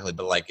or not,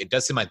 but like it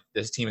does seem like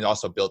this team is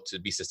also built to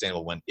be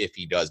sustainable if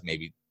he does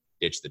maybe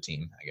ditch the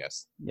team, I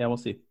guess. Yeah, we'll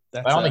see.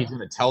 I don't think he's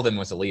going to tell them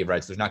when to leave,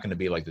 right? So there's not going to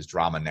be like this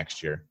drama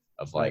next year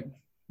of like,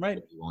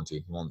 right? He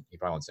probably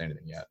won't say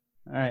anything yet.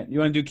 All right, you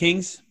want to do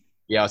Kings?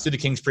 Yeah, let's do the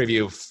Kings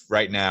preview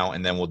right now,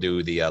 and then we'll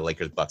do the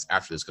Lakers Bucks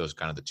after this goes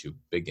kind of the 2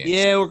 big games.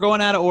 Yeah, we're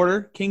going out of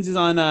order. Kings is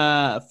on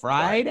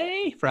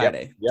Friday.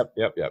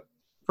 Yep.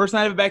 First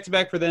night of a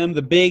back-to-back for them.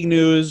 The big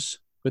news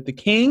with the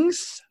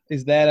Kings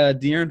is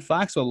that De'Aaron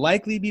Fox will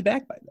likely be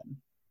back by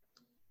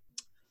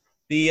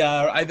then.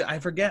 I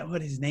forget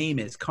what his name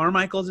is.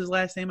 Carmichael's his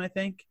last name, I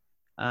think.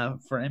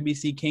 For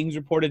NBC, Kings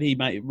reported he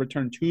might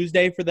return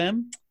Tuesday for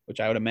them, which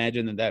I would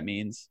imagine that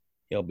means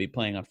he'll be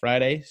playing on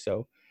Friday.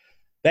 So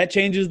that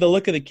changes the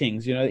look of the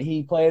Kings.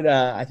 He played,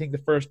 I think, the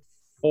first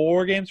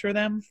 4 games for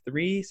them,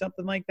 3,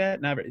 something like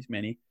that. Not very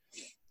many.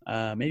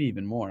 Maybe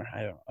even more.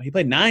 I don't know. He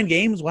played 9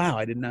 games. Wow,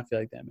 I did not feel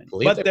like that many. But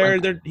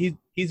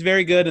he's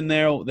very good, and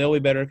they'll be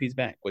better if he's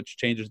back, which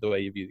changes the way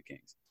you view the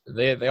Kings.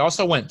 They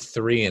also went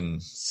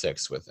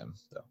 3-6 with him,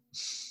 though.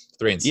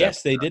 3-6.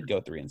 Yes, they did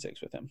go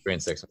 3-6 with him.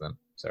 3-6 with him.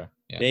 So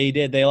yeah. They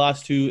did. They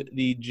lost to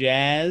the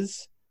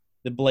Jazz,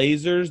 the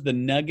Blazers, the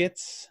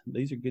Nuggets.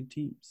 These are good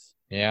teams.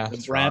 Yeah. The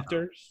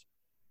Raptors.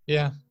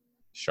 Yeah.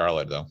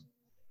 Charlotte, though.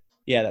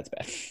 Yeah, that's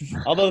bad.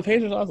 Although the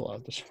Pacers also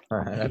lost to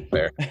Charlotte.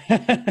 That's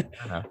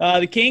fair.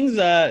 The Kings,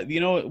 you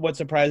know what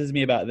surprises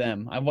me about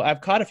them? I've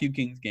caught a few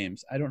Kings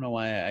games. I don't know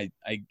why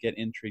I get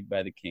intrigued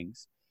by the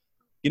Kings.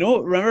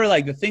 Remember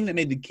like the thing that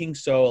made the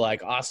Kings so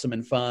like awesome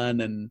and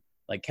fun and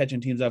like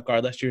catching teams off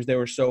guard last year is they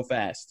were so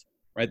fast,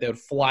 right? They would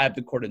fly up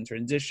the court in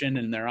transition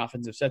and their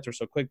offensive sets were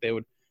so quick they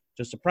would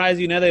just surprise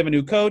you. Now they have a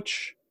new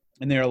coach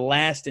and they're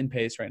last in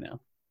pace right now.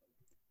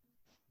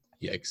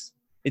 Yikes.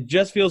 It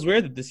just feels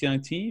weird that this young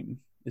team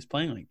is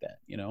playing like that,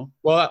 you know?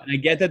 Well, And I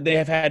get that they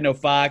have had no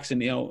Fox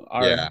and, you know,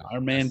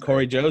 our man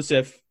Corey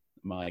Joseph,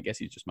 well, I guess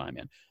he's just my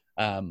man,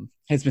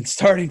 has been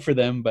starting for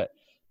them. But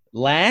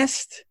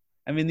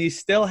they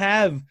still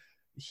have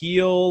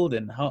Heald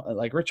and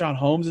like Richaun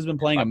Holmes has been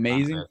playing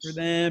amazing for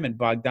them, and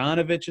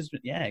Bogdanovich has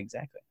been. Yeah,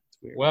 exactly. It's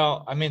weird.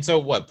 Well, I mean, so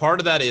what? Part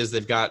of that is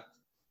they've got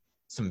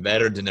some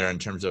veterans in there in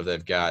terms of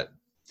they've got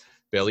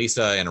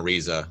Belisa and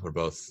Ariza, who are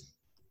both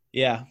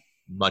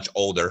much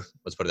older.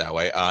 Let's put it that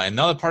way. And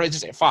the other part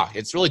is just Fox.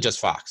 It's really just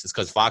Fox. It's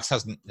because Fox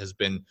has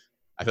been,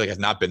 I feel like, has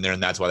not been there,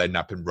 and that's why they've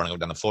not been running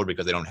down the floor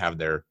because they don't have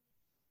their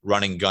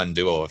running gun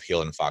duo of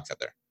Hield and Fox out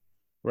there.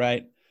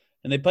 Right.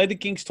 And they played the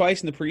Kings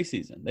twice in the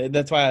preseason.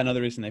 That's why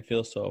another reason they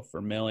feel so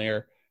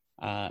familiar.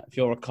 If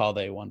you'll recall,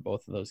 they won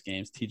both of those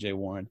games. TJ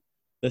Warren,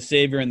 the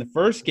savior in the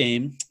first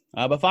game.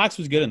 But Fox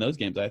was good in those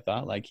games, I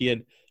thought. Like he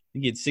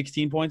had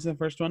 16 points in the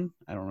first one.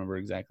 I don't remember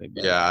exactly.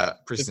 But yeah,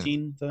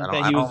 preseason. 15.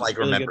 I don't like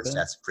really remember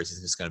stats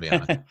preseason. It's going to be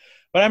honest.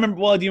 But I remember.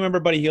 Well, do you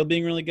remember Buddy Hield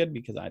being really good?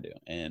 Because I do.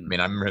 And I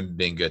mean, I remember him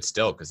being good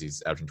still because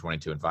he's averaging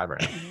 22 and 5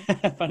 right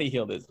now. Buddy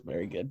Hield is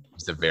very good.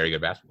 He's a very good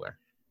basketball player.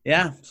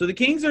 Yeah. So the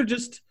Kings are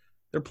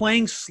they're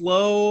playing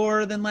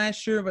slower than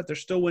last year, but they're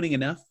still winning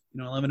enough.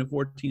 11 and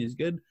 14 is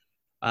good.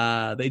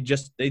 They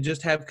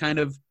just have kind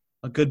of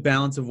a good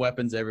balance of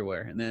weapons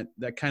everywhere, and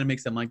that kind of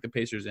makes them like the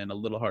Pacers and a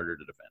little harder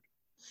to defend.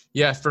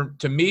 Yeah,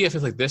 to me, I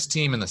feel like this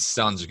team and the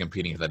Suns are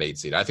competing for that 8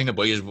 seed. I think the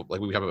Blazers,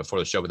 like we talked about before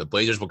the show, but the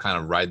Blazers will kind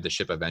of ride the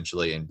ship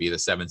eventually and be the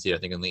 7 seed, I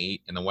think, in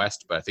the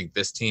West. But I think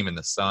this team and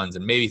the Suns,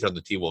 and maybe throw the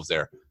T-Wolves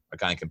there, are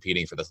kind of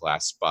competing for this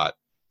last spot.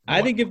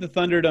 I think if the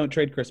Thunder don't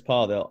trade Chris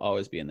Paul, they'll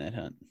always be in that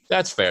hunt.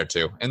 That's fair,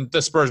 too. And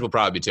the Spurs will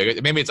probably be,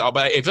 too. Maybe it's all –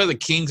 but I feel like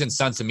the Kings and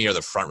Suns, to me, are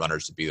the front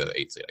runners to be the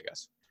 8 seed, I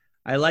guess.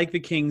 I like the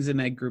Kings in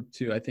that group,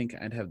 too. I think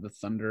I'd have the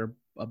Thunder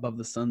above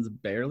the Suns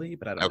barely,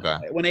 but I don't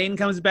know. When Aiden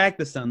comes back,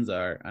 the Suns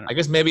are. I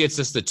guess maybe it's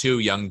just the two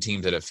young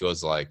teams that it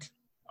feels like.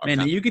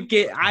 Man, you could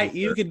give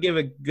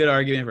a good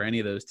argument for any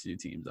of those two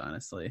teams,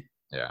 honestly.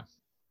 Yeah.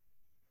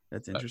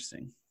 That's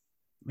interesting.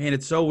 Man,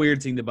 it's so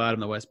weird seeing the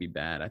bottom of the West be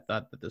bad. I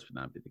thought that this would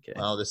not be the case.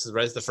 Well, this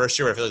is the first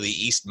year where I feel like the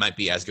East might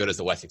be as good as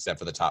the West, except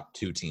for the top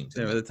 2 teams.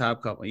 Yeah, the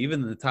top couple.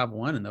 Even the top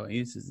 1 in the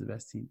East is the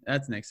best team.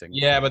 That's next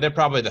segment. Yeah, but they're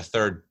probably the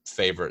third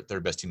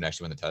best team to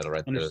actually win the title,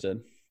 right?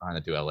 Understood. Behind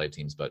the 2 LA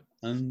teams, but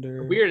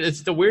weird.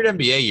 It's the weird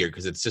NBA year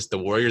because it's just the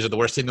Warriors are the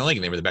worst team in the league,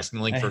 and they were the best in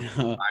the league for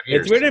 5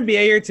 years. It's weird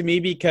NBA year to me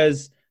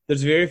because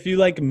there's very few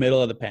like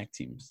middle of the pack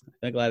teams. I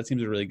think a lot of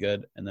teams are really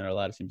good, and there are a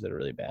lot of teams that are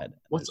really bad.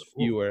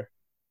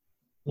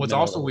 What's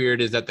also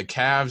weird is that the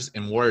Cavs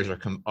and Warriors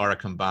are a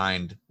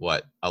combined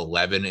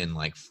 11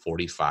 and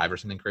 45 or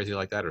something crazy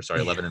like that, or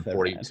 11 and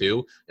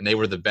 42, and they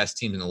were the best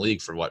teams in the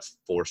league for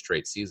 4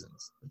 straight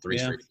seasons, 3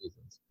 straight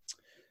seasons.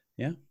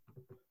 Yeah.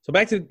 So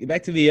back to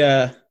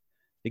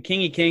the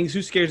Kingy Kings.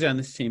 Who scares you on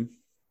this team?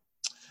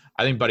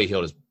 I think Buddy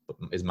Hield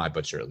is my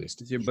butcher at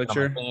least. Is your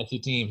butcher? On my fantasy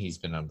team, he's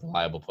been a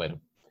reliable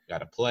guy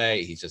to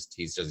play. He's just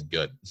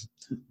good.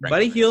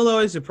 Buddy Hield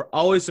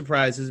always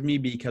surprises me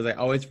because I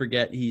always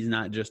forget he's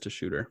not just a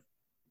shooter.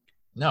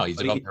 No, he's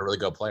a really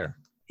good player.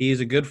 He's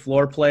a good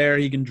floor player.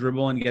 He can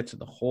dribble and get to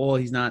the hole.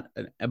 He's not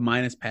a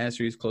minus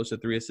passer. He's close to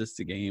 3 assists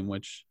a game,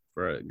 which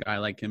for a guy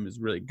like him is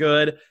really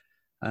good.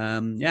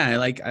 I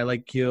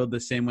like Hield the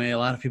same way a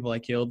lot of people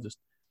like Hield. Just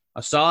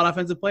a solid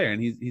offensive player,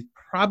 and he's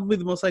probably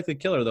the most likely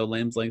killer, though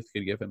Lamb's length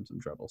could give him some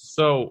trouble.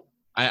 So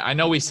I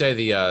know we say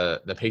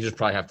the Pacers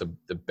probably have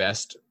the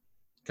best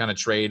kind of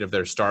trade of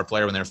their star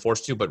player when they're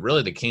forced to, but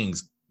really the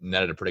Kings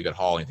netted a pretty good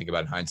haul when you think about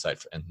it in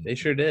hindsight. And they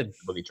sure did.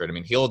 Boogie trade. I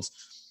mean, Hield's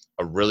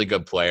a really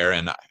good player,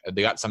 and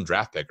they got some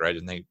draft pick, right?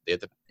 And they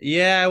had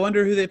I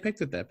wonder who they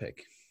picked with that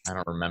pick. I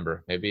don't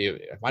remember. Maybe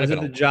it might have been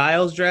the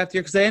Giles draft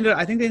year because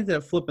I think they ended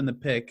up flipping the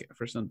pick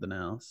for something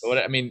else. But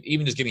I mean,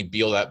 even just getting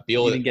Beal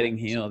getting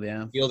Hield,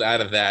 yeah, Hield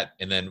out of that,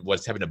 and then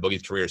what's happened to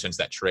Boogie's career since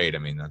that trade? I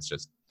mean, that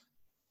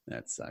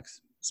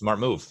sucks. Smart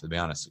move, to be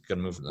honest. Good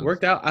move for them.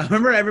 Worked out. I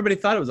remember everybody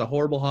thought it was a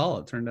horrible haul.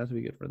 It turned out to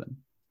be good for them.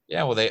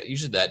 Yeah, well,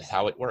 usually that's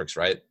how it works,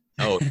 right?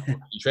 Oh,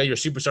 you trade your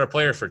superstar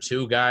player for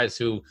 2 guys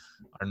who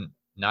are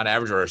not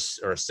average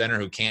or a center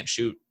who can't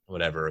shoot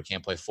whatever or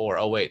can't play 4.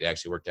 Oh, wait, it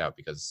actually worked out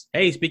because –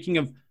 Hey, speaking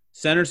of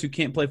centers who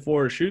can't play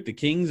 4 or shoot, the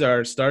Kings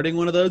are starting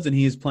one of those, and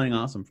he's playing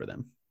awesome for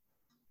them.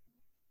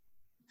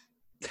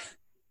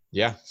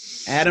 Yeah.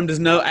 Adam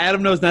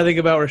knows nothing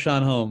about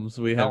Richaun Holmes.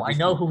 I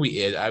know who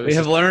he is. We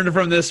have learned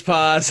from this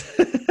pause.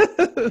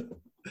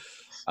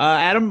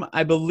 Adam,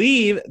 I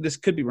believe – this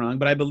could be wrong,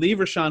 but I believe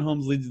Richaun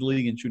Holmes leads the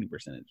league in shooting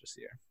percentage this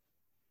year.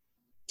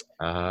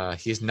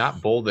 He's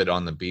not bolded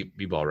on the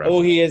B-ball reference.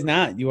 Oh, he is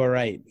not. You are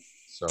right.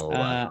 So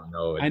I don't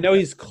know. I know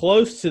he's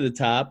close to the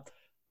top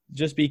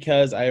just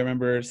because I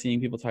remember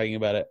seeing people talking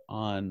about it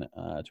on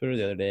Twitter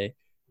the other day.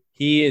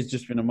 He has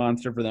just been a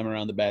monster for them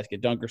around the basket.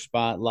 Dunker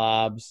spot,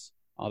 lobs,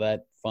 all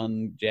that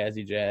fun,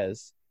 jazzy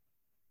jazz.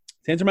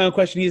 To answer my own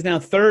question, he's now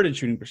 3rd in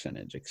shooting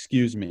percentage.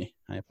 Excuse me.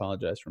 I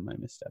apologize for my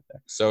misstep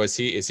there. So is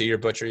he your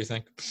butcher, you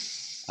think?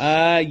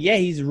 Yeah,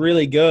 he's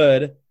really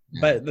good. Yeah.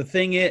 But the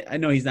thing is, I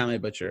know he's not my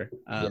butcher.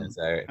 I'm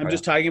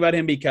just talking about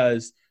him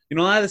because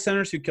a lot of the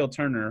centers who kill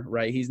Turner,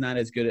 right? He's not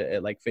as good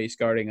at like face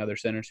guarding other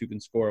centers who can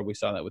score. We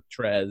saw that with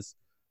Trez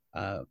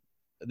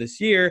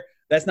this year.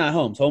 That's not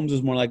Holmes. Holmes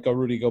is more like a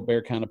Rudy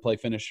Gobert kind of play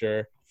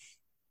finisher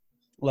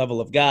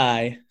level of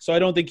guy. So I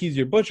don't think he's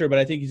your butcher, but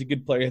I think he's a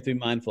good player you have to be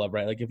mindful of,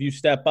 right? Like if you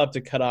step up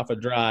to cut off a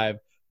drive,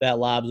 that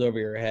lobs over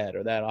your head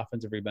or that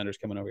offensive rebounder is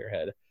coming over your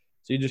head.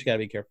 So you just got to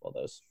be careful of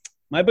those.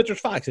 My butcher's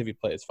Fox if he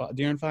plays.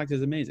 De'Aaron Fox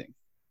is amazing.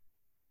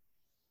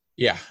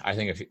 Yeah, I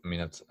think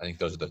I think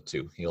those are the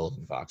two, Hield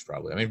and Fox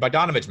probably. I mean,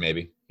 Bogdanovich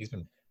maybe. He's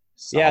been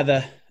solid.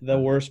 Yeah, the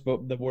worst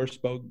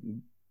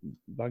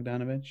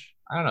Bogdanovich.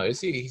 I don't know.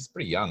 He's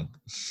pretty young,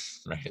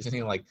 right? Isn't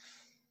he like?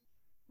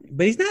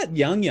 But he's not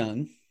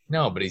young.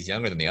 No, but he's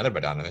younger than the other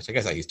Bogdanovich. I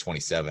guess he's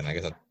 27. I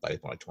guess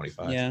he's more like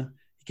 25. Yeah,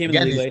 he came in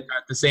the league late.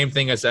 The same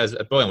thing as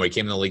Bowen, where he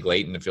came in the league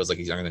late, and it feels like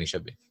he's younger than he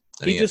should be.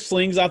 He just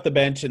slings off the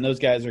bench, and those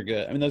guys are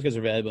good. I mean, those guys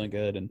are valuable and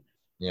good, and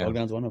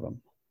Bogdan's one of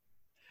them.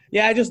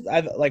 Yeah,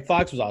 I like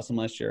Fox was awesome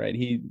last year, right?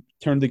 He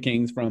turned the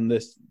Kings from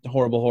this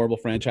horrible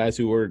franchise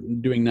who were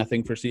doing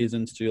nothing for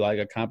seasons to like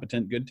a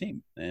competent, good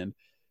team, and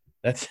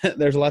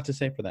there's a lot to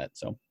say for that.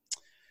 So,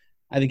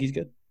 I think he's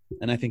good,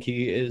 and I think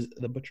he is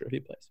the butcher if he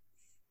plays.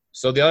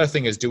 So the other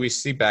thing is, do we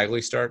see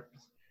Bagley start?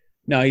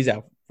 No, he's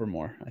out for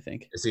more. I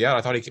think. Is he out?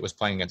 I thought he was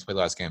playing the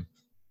last game.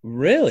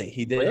 Really,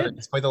 he did. Really?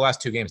 He's played the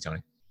last 2 games,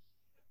 Tony.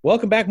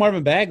 Welcome back,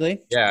 Marvin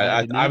Bagley.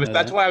 Yeah, I was.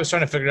 That's why I was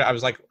trying to figure it out. I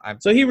was like,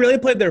 so he really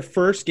played their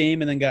first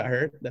game and then got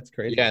hurt. That's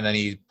crazy. Yeah, and then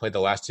he played the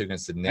last 2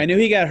 against the Knicks. I knew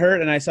he got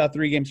hurt, and I saw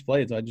 3 games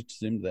played, so I just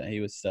assumed that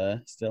he was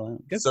still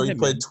out. So he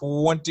played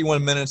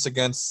 21 minutes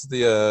against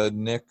the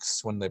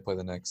Knicks when they play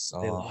the Knicks.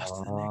 They lost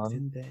to the Knicks,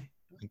 didn't they?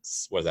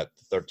 What is that?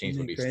 The 13th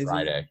would be crazy?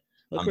 Friday.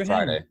 Look On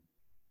Friday.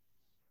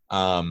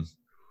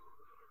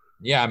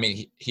 Yeah, I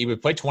mean, he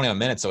would play 21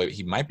 minutes, so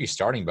he might be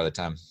starting by the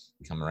time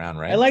he come around,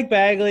 right? I like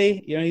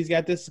Bagley. He's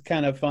got this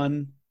kind of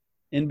fun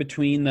in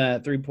between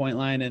the 3-point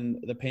line and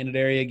the painted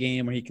area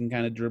game where he can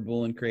kind of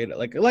dribble and create it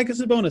like a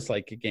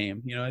Sabonis-like a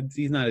game.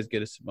 He's not as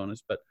good as Sabonis,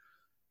 but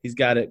he's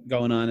got it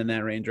going on in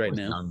that range right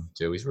now. Young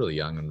too. He's really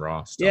young and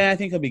raw still. Yeah, I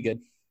think he'll be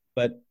good,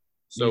 but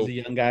he's a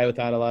young guy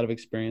without a lot of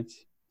experience.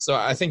 So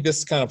I think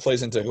this kind of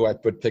plays into who I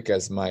would pick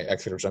as my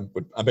X factor.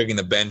 I'm picking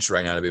the bench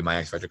right now to be my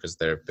X factor because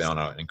they've been on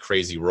a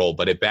crazy roll.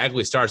 But if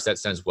Bagley starts, that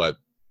sends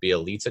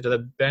Bielitsa to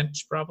the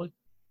bench probably?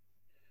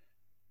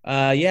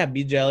 Yeah,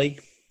 B-Jelly.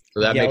 So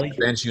that makes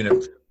the bench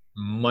unit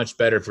much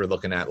better if we're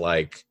looking at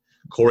like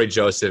Corey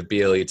Joseph,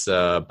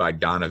 Bielitsa,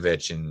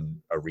 Bogdanovich, and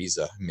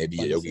Ariza. Maybe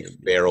Yogi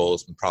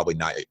Ferrell's probably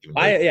not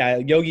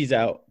even. Yogi's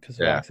out because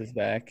Fox is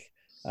back.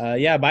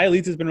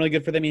 Bielitsa's been really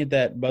good for them. He hit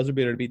that buzzer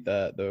beater to beat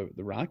the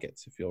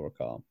Rockets, if you'll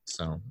recall.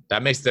 So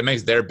that makes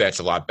their bench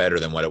a lot better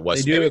than what it was.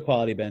 They do have a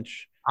quality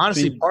bench.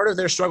 Honestly, part of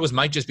their struggles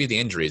might just be the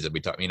injuries that we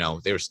talked. They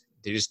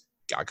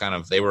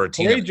were a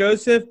team. Corey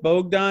Joseph,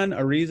 Bogdan,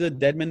 Ariza,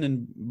 Dedmon,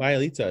 and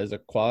Bielitsa is a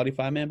quality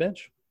 5-man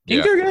bench.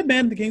 Kings are good,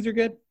 man. The Kings are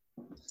good.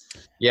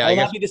 Yeah, I'll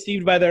not be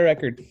deceived by their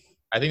record.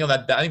 I think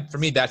for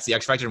me that's the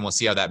X factor, and we'll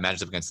see how that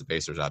matches up against the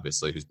Pacers,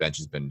 obviously, whose bench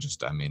has been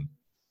just,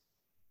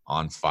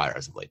 on fire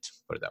as of late.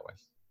 Put it that way.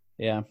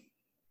 Yeah.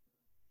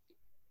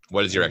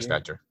 What is your X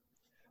factor?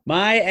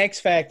 My X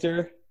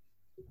factor,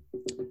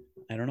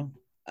 I don't know.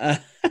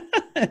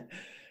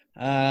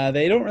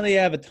 They don't really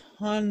have a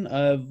ton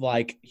of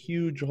like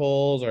huge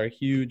holes or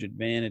huge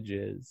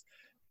advantages.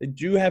 They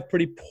do have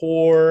pretty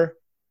poor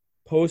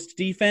post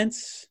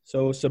defense,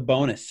 so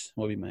Sabonis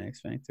will be my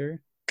X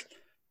factor.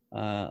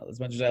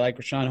 As much as I like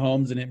Rashawn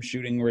Holmes and him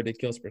shooting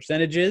ridiculous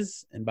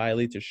percentages, and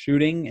Bielitsa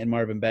shooting and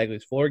Marvin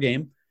Bagley's floor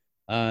game,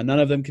 none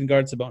of them can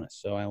guard Sabonis,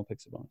 so I will pick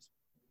Sabonis.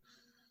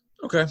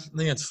 Okay, I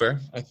think that's fair.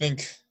 I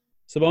think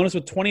Sabonis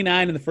with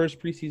 29 in the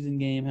first preseason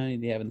game. How many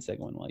do you have in the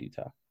second one while you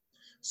talk?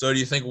 So do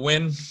you think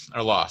win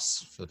or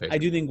loss for the Pacers? I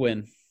do think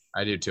win.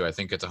 I do too. I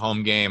think it's a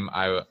home game.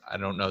 I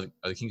don't know.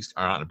 The Kings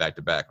are on a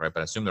back-to-back, right?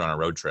 But I assume they're on a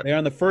road trip. They're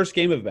on the first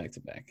game of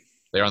back-to-back.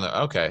 They're on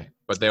the – okay.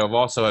 But they have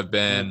also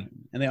been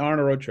 – and they are on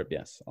a road trip,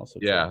 yes. Also,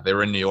 yeah, they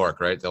were in New York,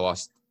 right? They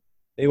lost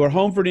 – They were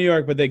home for New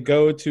York, but they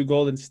go to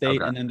Golden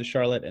State and then to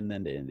Charlotte and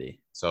then to Indy.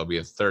 So it'll be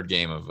a third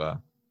game of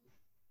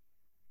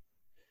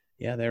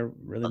they're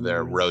really of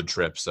their road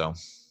trip. So,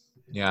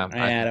 yeah.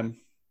 Adam.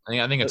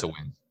 I think it's a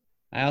win.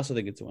 I also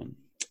think it's a win.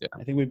 Yeah.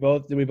 I think we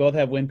both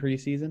have win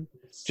preseason?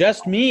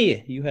 Just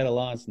me. You had a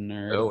loss,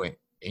 nerd. Oh,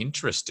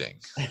 interesting.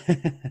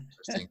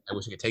 Interesting. I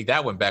wish I could take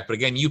that one back. But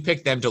again, you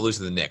picked them to lose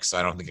to the Knicks, so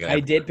I don't think I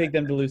did pick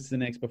them to lose to the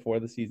Knicks before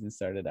the season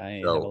started. I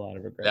have a lot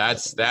of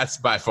regret. That's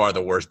by far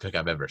the worst pick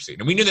I've ever seen.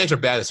 And we knew the Knicks were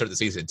bad to start the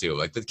season too.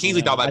 Like the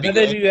Kings thought might be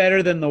good. They'd be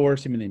better than the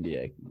worst team in the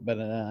NBA. But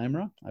I'm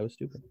wrong. I was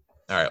stupid.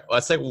 All right,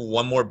 let's take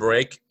one more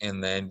break,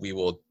 and then we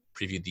will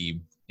preview the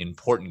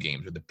important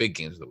games or the big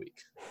games of the week.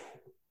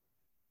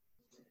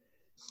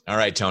 All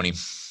right, Tony.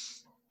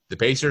 The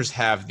Pacers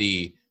have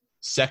the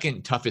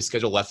second toughest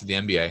schedule left of the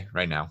NBA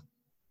right now,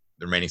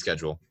 the remaining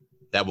schedule.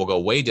 That will go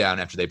way down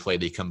after they play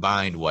the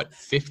combined,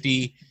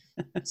 57-6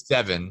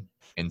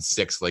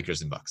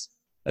 Lakers and Bucks.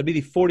 That'd be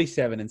the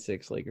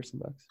 47-6 Lakers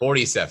and Bucks.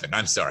 47.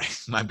 I'm sorry.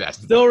 My bad.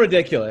 Still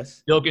ridiculous.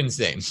 Still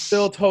insane.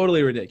 Still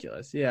totally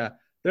ridiculous. Yeah.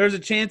 There's a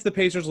chance the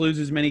Pacers lose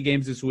as many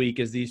games this week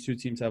as these two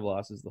teams have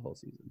losses the whole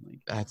season.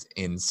 That's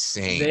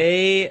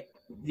insane.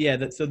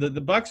 So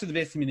the Bucks are the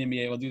best team in the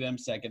NBA. We'll do them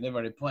second. They've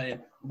already played.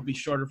 We'll be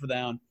shorter for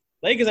them.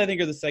 Lakers, I think,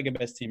 are the second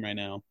best team right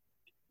now.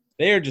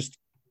 They are just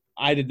 –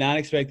 I did not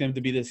expect them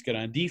to be this good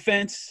on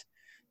defense.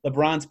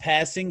 LeBron's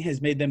passing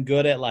has made them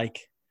good at,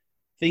 like,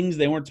 things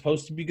they weren't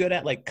supposed to be good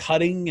at, like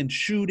cutting and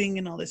shooting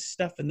and all this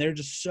stuff, and they're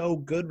just so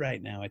good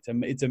right now.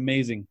 It's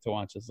amazing to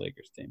watch this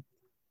Lakers team.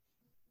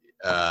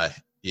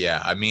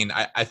 Yeah, I mean,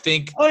 I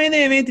think – Oh, and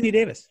they have Anthony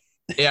Davis.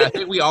 Yeah, I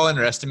think we all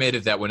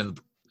underestimated that when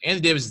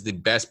Anthony Davis is the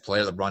best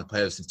player LeBron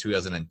played since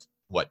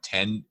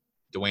 2010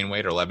 Dwayne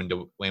Wade or 11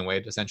 Dwayne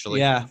Wade, essentially.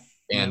 Yeah.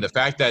 And the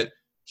fact that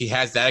he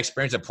has that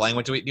experience of playing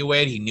with Dwayne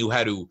Wade, he knew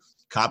how to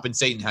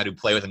compensate and how to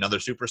play with another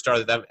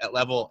superstar at that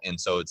level. And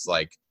so it's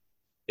like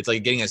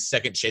getting a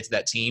second chance at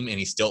that team, and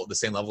he's still at the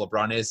same level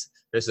LeBron is.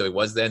 So he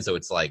was then. So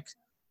it's like,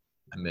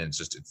 I mean,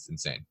 it's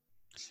insane.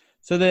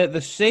 So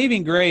the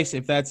saving grace,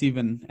 if that's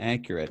even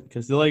accurate,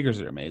 because the Lakers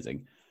are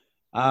amazing.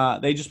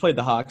 They just played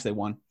the Hawks. They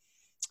won.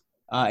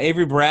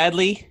 Avery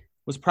Bradley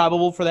was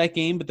probable for that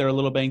game, but they're a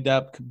little banged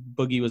up.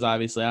 Boogie was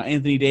obviously out.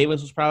 Anthony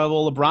Davis was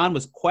probable. LeBron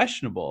was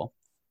questionable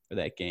for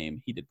that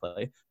game. He did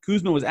play.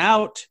 Kuzma was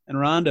out, and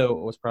Rondo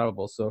was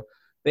probable. So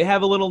they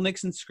have a little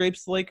nicks and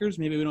scrapes, the Lakers.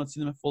 Maybe we don't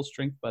see them at full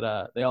strength,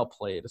 but they all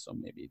played, so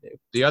maybe they.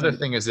 The other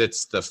thing is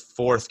it's the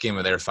fourth game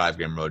of their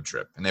 5-game road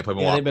trip, and they play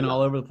Milwaukee. Yeah, they've been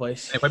all over the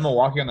place. They play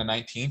Milwaukee on the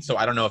 19th, so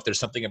I don't know if there's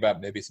something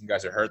about maybe some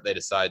guys are hurt. They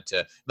decide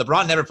to –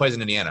 LeBron never plays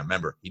in Indiana,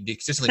 remember. He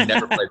consistently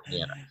never plays in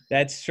Indiana.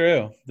 That's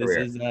true. This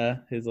is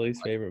his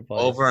least favorite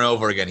place. Over and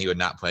over again, he would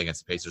not play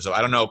against the Pacers. So I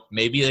don't know.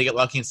 Maybe they get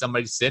lucky and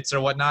somebody sits or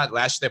whatnot.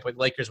 Last year they played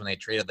the Lakers when they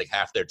traded like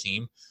half their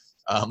team.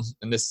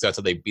 And so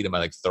they beat them by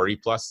like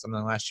 30-plus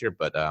something last year,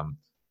 but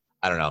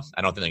I don't know.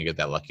 I don't think they can get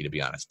that lucky, to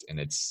be honest. And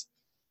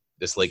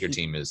this Laker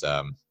team is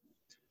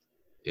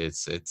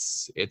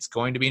it's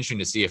going to be interesting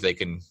to see if they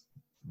can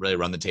really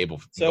run the table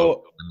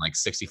in like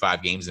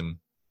 65 games and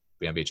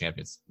be NBA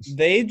champions.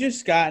 They've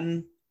just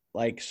gotten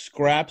like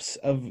scraps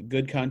of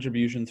good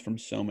contributions from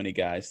so many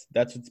guys.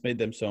 That's what's made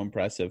them so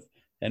impressive,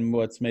 and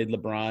what's made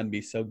LeBron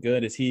be so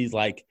good is he's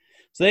like.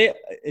 So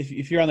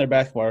if you're on their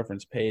basketball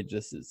reference page,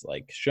 this is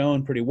like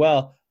shown pretty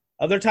well.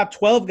 Of their top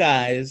 12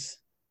 guys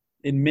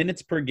in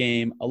minutes per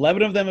game,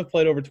 11 of them have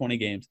played over 20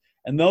 games,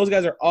 and those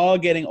guys are all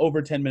getting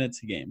over 10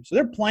 minutes a game. So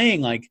they're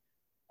playing like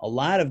a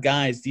lot of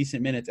guys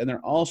decent minutes, and they're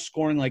all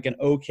scoring like an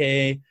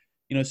okay,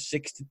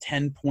 6 to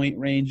 10 point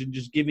range and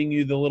just giving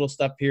you the little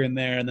stuff here and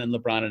there, and then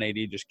LeBron and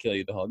AD just kill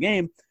you the whole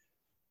game.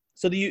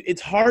 So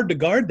it's hard to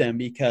guard them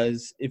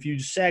because if you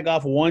just sag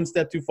off one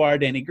step too far,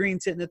 Danny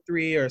Green's hitting a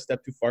three, or a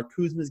step too far,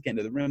 Kuzma's getting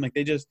to the rim. Like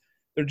they're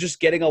just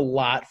getting a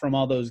lot from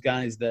all those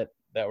guys that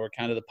were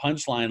kind of the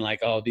punchline, like,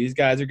 oh, these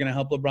guys are going to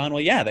help LeBron.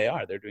 Well, yeah, they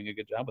are. They're doing a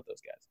good job with those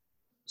guys.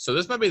 So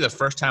this might be the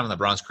first time in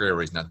LeBron's career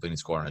where he's not the leading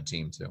scorer on a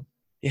team, too.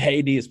 Yeah,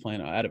 AD is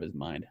playing out of his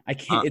mind. I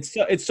can't.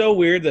 It's so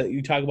weird that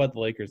you talk about the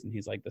Lakers and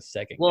he's like the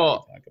second guy you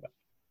talk about.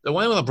 The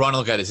one with LeBron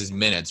look at is his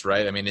minutes,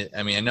 right? I mean,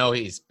 I know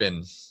he's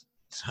been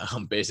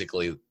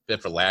basically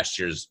fit for last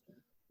year's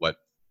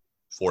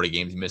 40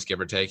 games he missed, give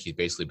or take. He's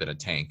basically been a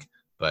tank,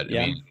 but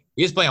yeah. I mean,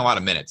 he's playing a lot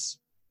of minutes.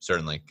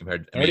 Certainly,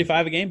 compared to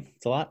 35 a game,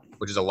 it's a lot.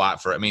 Which is a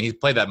lot for. I mean, he's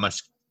played that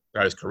much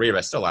throughout his career, but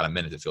it's still a lot of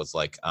minutes. It feels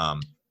like.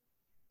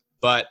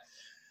 But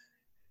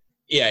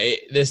yeah,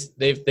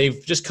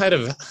 they've just kind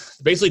of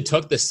basically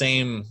took the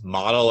same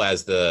model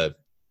as the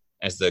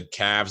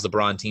Cavs,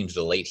 LeBron teams,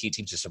 the late Heat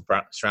teams, to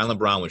surround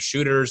LeBron with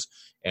shooters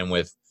and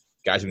with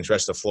guys who can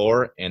stretch the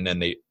floor, and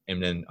then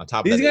on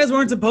top of that, these guys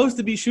weren't supposed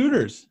to be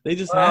shooters. They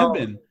just have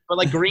been. But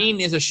like Green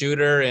is a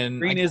shooter, and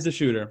Green is the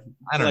shooter.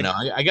 I don't know.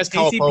 I guess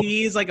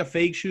KCP is like a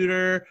fake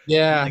shooter.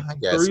 Yeah, like I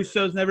guess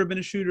Caruso's never been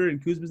a shooter,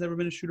 and Kuzma's never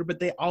been a shooter. But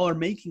they all are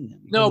making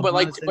them. No,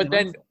 but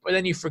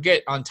then you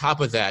forget on top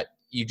of that,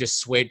 you just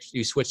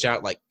switch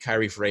out like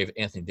Kyrie for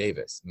Anthony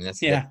Davis. I mean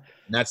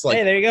that's like,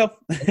 hey, there you go.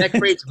 That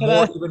creates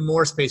even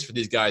more space for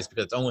these guys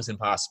because it's almost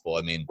impossible.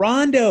 I mean,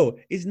 Rondo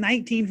is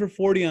 19 for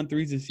 40 on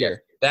threes this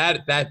year.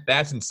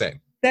 That's insane.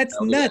 That's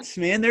nuts,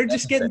 man. They're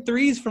just getting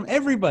threes from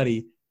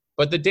everybody.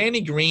 But the Danny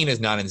Green is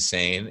not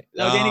insane.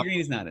 No, Danny Green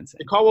is not insane.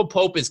 The Caldwell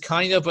Pope is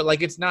kind of, but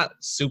like it's not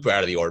super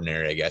out of the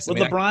ordinary, I guess. With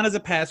LeBron as a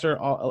passer,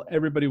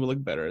 everybody will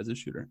look better as a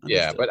shooter. Understood.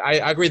 Yeah, but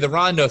I agree. The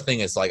Rondo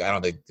thing is like, I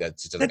don't think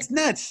that's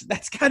nuts.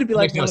 That's got to be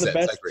like one of the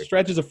best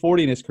stretches of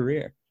 40 in his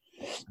career.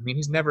 I mean,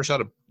 he's never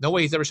shot up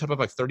like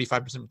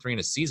 35% from three in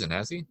a season,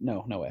 has he?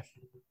 No way.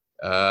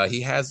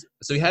 He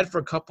had for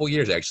a couple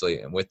years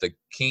actually with the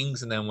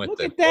Kings and then with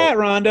Look at that,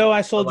 Rondo.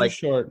 I sold you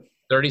short.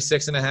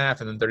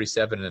 36.5 and then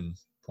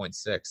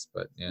 37.6,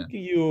 but yeah.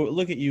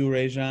 Look at you,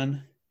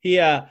 Rajon.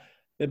 The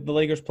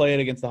Lakers played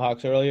against the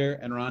Hawks earlier,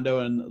 and Rondo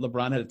and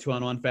LeBron had a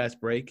 2-on-1 fast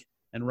break,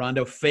 and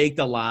Rondo faked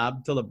a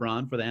lob to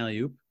LeBron for the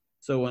alley-oop.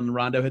 So when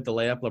Rondo hit the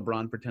layup,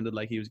 LeBron pretended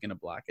like he was going to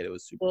block it. It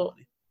was super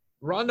funny.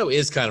 Rondo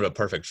is kind of a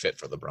perfect fit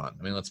for LeBron.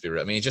 I mean, let's be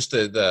real. I mean, just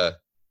the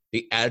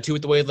the attitude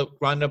with the way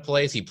Rondo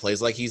plays. He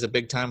plays like he's a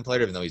big time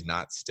player, even though he's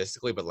not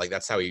statistically. But like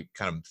that's how he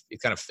kind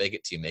of fake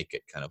it till you make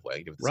it kind of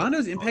way.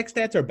 Rondo's impact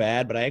stats are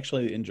bad, but I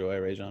actually enjoy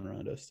Rajon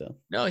Rondo still.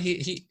 No,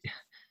 he's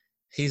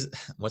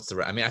what's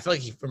the? I mean, I feel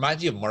like he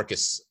reminds me of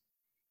Marcus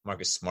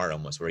Smart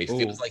almost, where he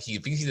feels like he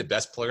thinks he's the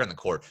best player on the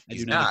court.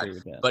 He's not,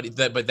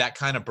 but that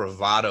kind of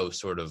bravado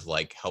sort of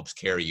like helps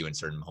carry you in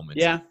certain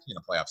moments. Yeah, in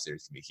a playoff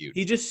series can be huge.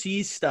 He just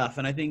sees stuff,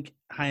 and I think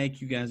high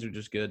IQ guys are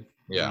just good.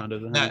 Yeah, and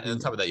on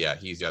top of that, yeah,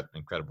 he's got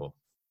incredible.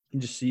 You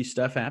just see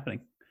stuff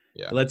happening.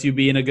 Yeah, it lets you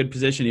be in a good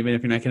position, even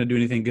if you're not going to do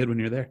anything good when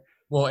you're there.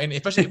 Well, and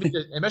especially if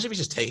he's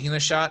just taking the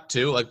shot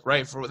too, like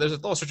right for there's a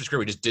little stretch of career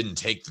where he just didn't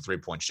take the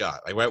 3-point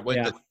shot. Like right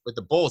with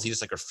the Bulls, he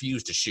just like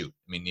refused to shoot.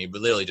 I mean, he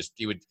would literally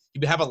he would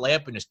have a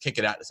layup and just kick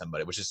it out to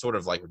somebody, which is sort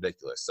of like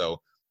ridiculous.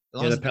 So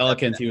the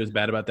Pelicans, he was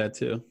bad about that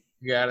too.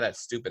 You get out of that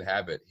stupid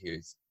habit.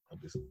 He's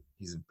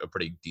a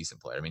pretty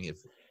decent player. I mean,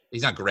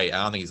 he's not great.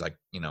 I don't think he's like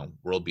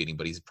world beating,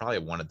 but he's probably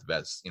one of the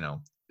best. He's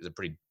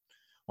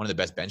one of the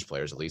best bench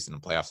players, at least in the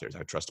playoff series.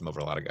 I trust him over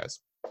a lot of guys.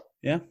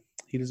 Yeah,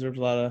 he deserves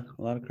a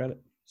lot of credit.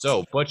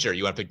 So, Butcher,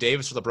 you want to pick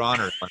Davis or LeBron,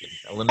 or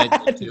eliminate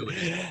the two?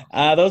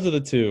 Those are the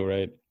two,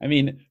 right? I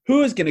mean,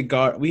 who is going to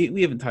guard?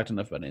 We haven't talked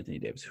enough about Anthony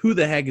Davis. Who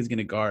the heck is going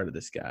to guard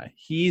this guy?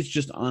 He's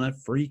just on a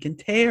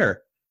freaking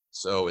tear.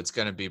 So it's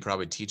going to be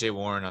probably T.J.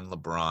 Warren on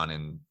LeBron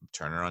and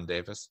Turner on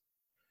Davis.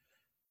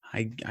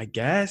 I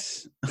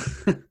guess.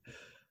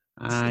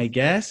 I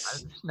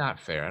guess. It's not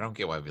fair. I don't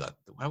get why we let.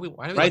 Why do we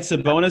right,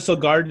 Sabonis will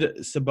guard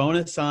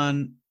Sabonis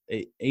on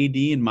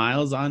AD and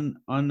Miles on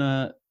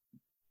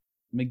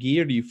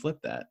McGee, or do you flip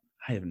that?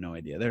 I have no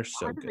idea. They're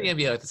so good. The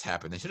NBA let this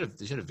happen. They should have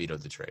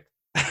vetoed the trade.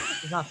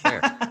 It's not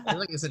fair. I feel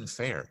like it isn't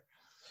fair.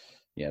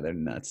 Yeah, they're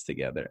nuts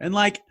together. And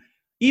like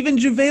even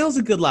JaVale's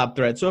a good lob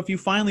threat. So if you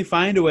finally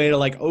find a way to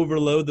like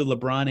overload the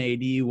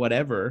LeBron AD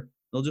whatever,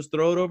 they'll just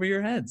throw it over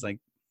your heads. Like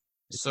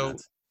so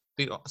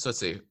let's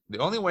see. The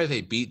only way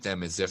they beat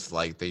them is if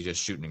like they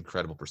just shoot an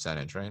incredible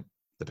percentage, right?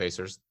 The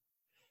Pacers.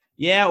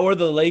 Yeah, or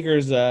the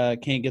Lakers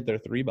can't get their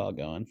 3-ball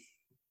going.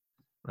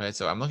 Right,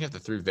 so I'm looking at the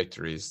 3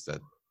 victories that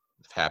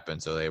have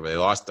happened. So they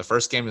lost the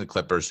first game to the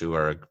Clippers, who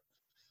are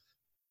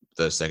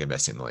the second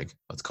best team in the league.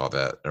 Let's call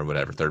that, or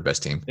whatever, third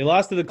best team. They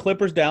lost to the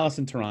Clippers, Dallas,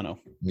 and Toronto.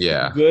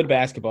 Yeah. Good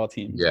basketball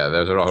teams. Yeah,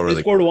 those are all really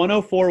They scored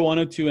 104,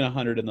 102, and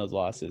 100 in those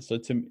losses. So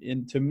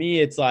to me,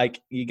 it's like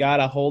you got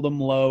to hold them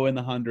low in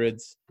the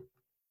hundreds,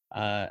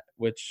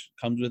 which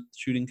comes with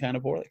shooting kind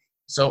of poorly.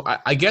 So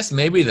I guess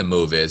maybe the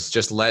move is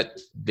just let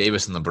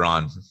Davis and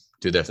LeBron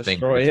do their thing.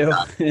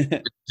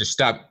 To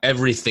stop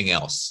everything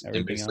else.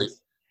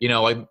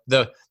 Like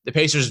the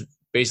Pacers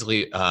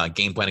basically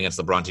game plan against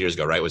LeBron 2 years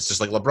ago, right? Was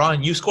just like,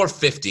 LeBron, you score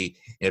 50,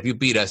 and if you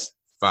beat us,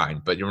 fine.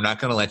 But we're not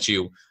going to let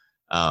you.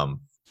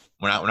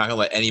 We're not going to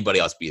let anybody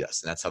else beat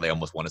us, and that's how they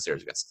almost won a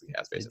series against the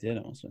Cavs. Basically, they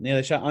did almost. Yeah,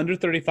 they shot under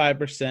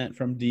 35%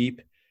 from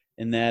deep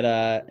in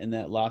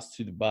that loss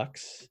to the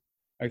Bucks.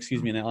 Or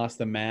excuse me, in that loss to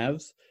the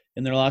Mavs.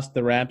 In their loss to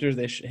the Raptors,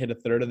 they hit a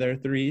third of their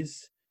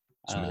threes.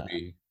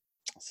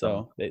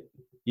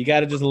 You got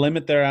to just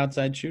limit their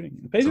outside shooting.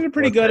 The Pacers are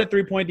pretty good at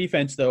 3-point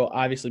defense, though.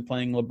 Obviously,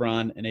 playing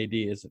LeBron and AD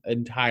is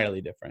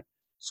entirely different.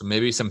 So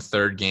maybe some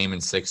third game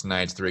in 6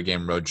 nights,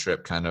 3-game road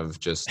trip, kind of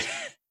just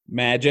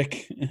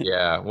magic.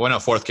 Yeah, well, no,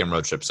 4th game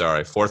road trip.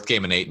 Sorry, 4th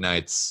game in 8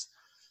 nights.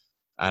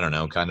 I don't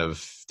know. Kind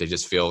of, they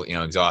just feel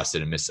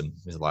exhausted and miss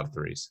a lot of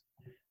threes.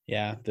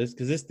 Yeah,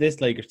 this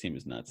Lakers team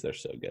is nuts. They're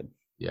so good.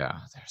 Yeah,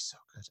 they're so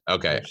good.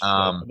 Okay.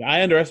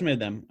 I underestimated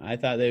them. I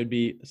thought they would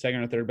be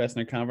second or third best in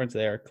their conference.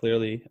 They are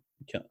clearly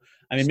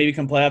 – maybe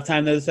come playoff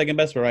time they're the second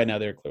best, but right now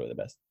they're clearly the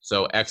best.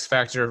 So, X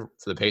factor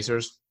for the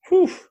Pacers?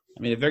 Whew.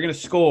 If they're going to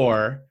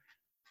score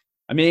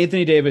 –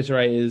 Anthony Davis,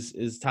 right,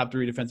 is top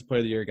 3 defensive player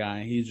of the year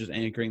guy. He's just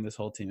anchoring this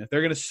whole team. If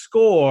they're going to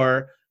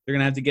score, they're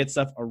going to have to get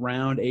stuff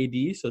around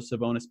AD, so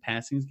Sabonis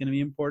passing is going to be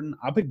important.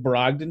 I'll pick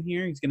Brogdon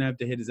here. He's going to have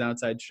to hit his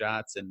outside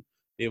shots and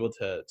be able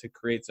to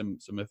create some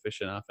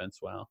efficient offense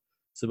while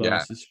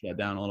Sabonis is shut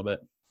down a little bit.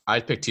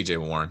 I'd pick T.J.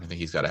 Warren. I think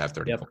he's got to have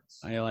 30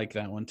 points. I like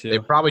that one, too. They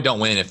probably don't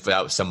win if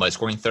without somebody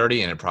scoring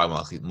 30, and it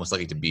probably most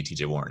likely to be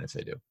T.J. Warren if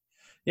they do.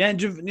 Yeah, and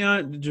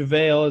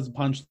JaVale is a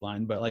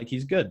punchline, but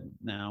he's good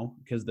now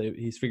because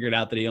he's figured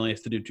out that he only has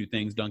to do 2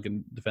 things: dunk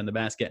and defend the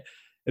basket.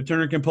 If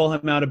Turner can pull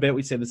him out a bit,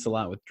 we say this a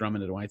lot with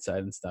Drummond and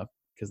Whiteside and stuff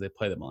because they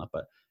play them a lot.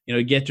 But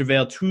get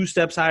JaVale 2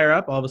 steps higher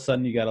up, all of a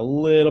sudden you got a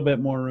little bit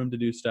more room to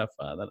do stuff.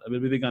 That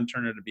would be big on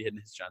Turner to be hitting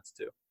his shots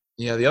too.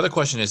 Yeah, the other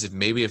question is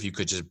if you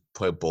could just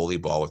play bully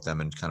ball with them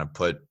and kind of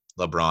put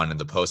LeBron in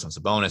the post on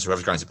Sabonis,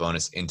 whoever's guarding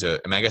Sabonis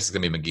I guess it's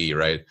going to be McGee,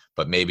 right?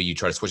 But maybe you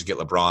try to switch to get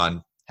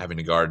LeBron having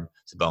to guard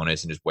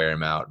Sabonis and just wear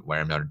him out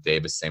or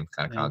Davis, same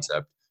kind of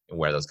concept, and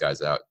wear those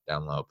guys out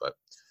down low. But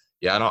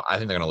yeah, I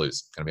think they're going to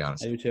lose, going to be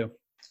honest. I do too.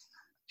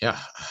 Yeah.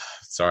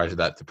 Sorry for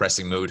that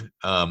depressing mood.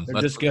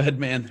 They're just good,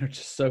 man. They're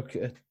just so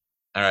good.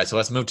 All right, so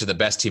let's move to the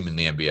best team in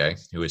the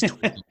NBA, who is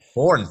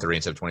 24-3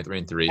 instead of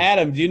 23-3.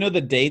 Adam, do you know the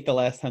date the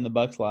last time the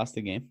Bucks lost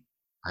a game?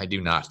 I do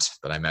not,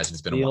 but I imagine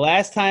it's been a while. The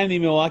last time the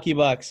Milwaukee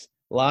Bucks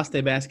lost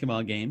a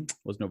basketball game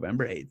was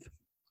November 8th.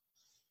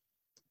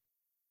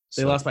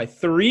 They lost by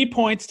 3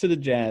 points to the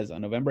Jazz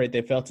on November 8th.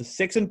 They fell to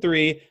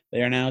 6-3.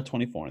 They are now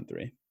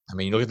 24-3. I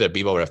mean, you look at their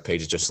Bebo ref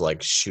page, it's just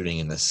like shooting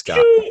in the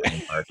sky.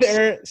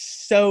 They're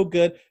so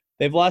good.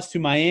 They've lost to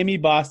Miami,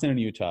 Boston, and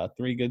Utah.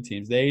 3 good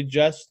teams. They're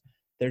just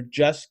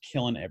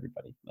killing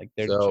everybody. Like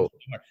they're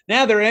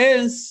now there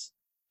is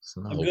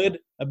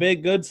a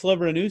big good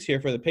sliver of news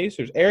here for the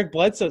Pacers. Eric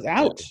Bledsoe's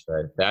out.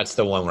 That's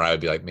the one where I would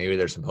be like, maybe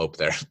there's some hope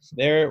there.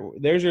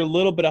 There's your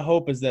little bit of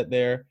hope is that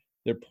their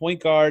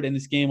point guard in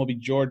this game will be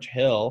George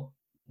Hill,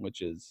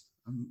 which is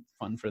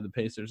fun for the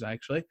Pacers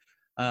actually.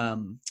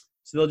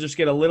 So they'll just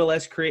get a little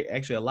less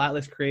a lot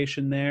less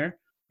creation there.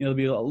 They'll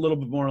be a little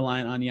bit more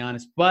reliant on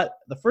Giannis. But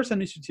the first time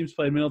these two teams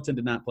played, Middleton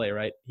did not play,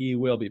 right? He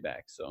will be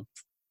back. So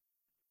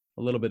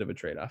a little bit of a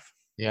trade-off.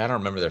 Yeah, I don't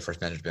remember their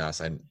first match, to be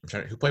honest. I'm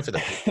trying who played for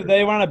the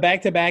They were on a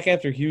back-to-back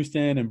after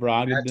Houston and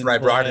Brogdon. That's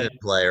right. Brogdon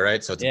didn't play,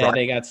 right? So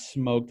they got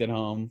smoked at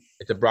home.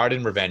 It's a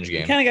Brogdon revenge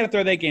game. You kind of got to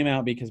throw that game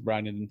out because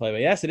Brogdon didn't play.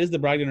 But yes, it is the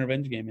Brogdon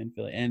revenge game in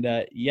Philly.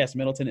 And yes,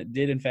 Middleton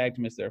did in fact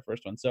miss their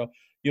first one. So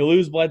you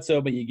lose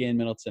Bledsoe, but you gain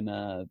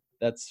Middleton.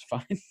 That's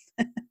fine.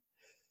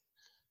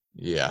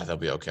 Yeah, they'll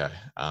be okay.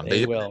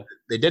 They will.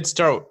 They did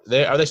start.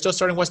 Are they still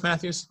starting Wes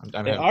Matthews?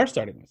 They are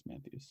starting Wes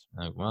Matthews.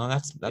 Well,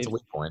 that's a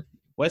weak point.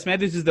 Wes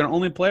Matthews is their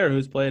only player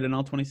who's played in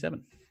all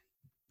 27.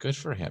 Good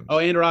for him. Oh,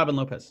 and Robin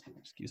Lopez.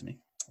 Excuse me.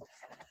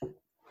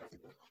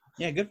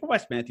 Yeah, good for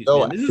Wes Matthews.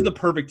 So, this is the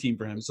perfect team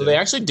for him. So they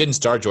actually didn't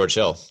start George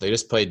Hill. They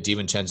just played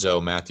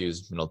DiVincenzo,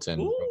 Matthews, Middleton.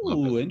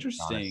 Ooh,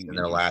 interesting. In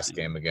their last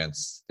game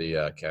against the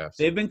Cavs.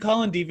 They've been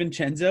calling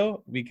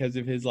DiVincenzo because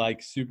of his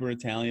super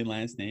Italian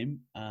last name.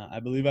 I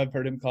believe I've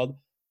heard him called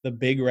the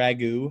Big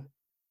Ragu.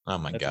 Oh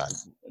my God.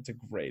 That's a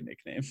great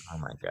nickname. Oh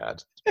my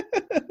God.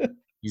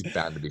 He's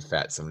bound to be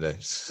fat someday.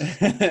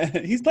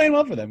 He's playing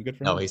well for them. Good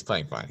for him. No, he's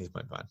playing fine.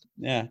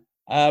 Yeah.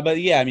 But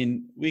yeah, I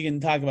mean, we can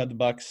talk about the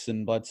Bucks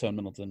and Bledsoe and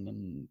Middleton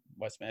and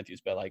Wes Matthews,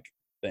 but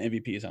the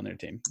MVP is on their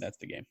team. That's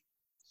the game.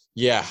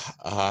 Yeah.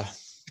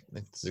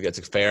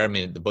 That's fair. I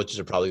mean, the Butchers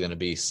are probably going to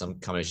be some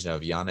combination of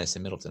Giannis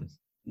and Middleton.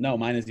 No,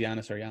 mine is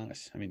Giannis or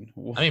Giannis. I mean,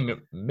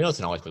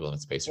 Middleton always plays with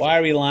space. Why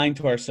are we lying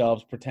to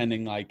ourselves,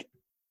 pretending like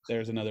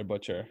there's another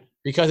Butcher?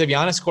 Because if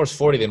Giannis scores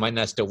 40, they might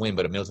not still win,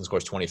 but if Middleton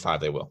scores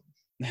 25, they will.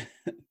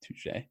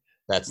 Touche.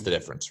 That's the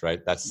difference,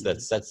 right? That's the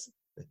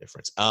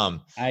difference.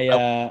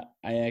 I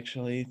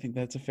actually think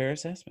that's a fair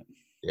assessment.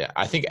 Yeah,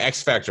 I think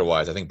X factor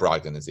wise, I think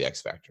Brogdon is the X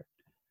factor.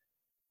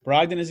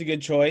 Brogdon is a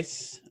good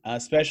choice,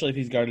 especially if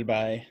he's guarded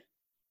by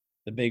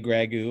the Big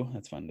Ragu.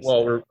 That's fun to say.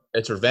 Well,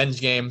 it's a revenge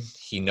game.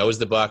 He knows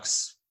the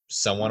Bucks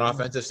somewhat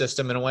offensive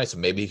system in a way, so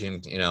maybe he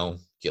can,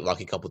 get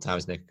lucky a couple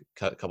times, make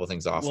a couple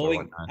things off.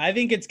 Well, I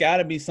think it's got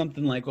to be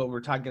something like what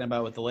we're talking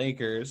about with the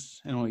Lakers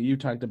and what you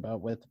talked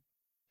about with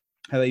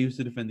how they used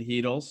to defend the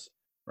Heatles,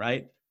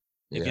 right?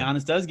 If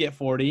Giannis does get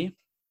 40,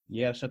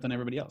 you got to shut down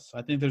everybody else.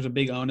 I think there's a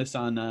big onus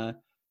on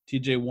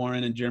T.J.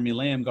 Warren and Jeremy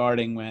Lamb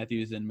guarding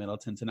Matthews and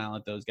Middleton to not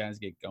let those guys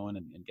get going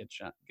and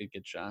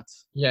get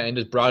shots. Yeah, and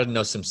does Brogdon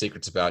know some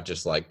secrets about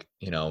just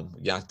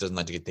Giannis doesn't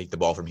like to take the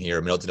ball from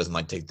here. Middleton doesn't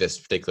like to take this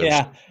particular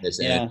shot,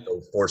 and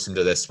force him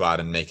to this spot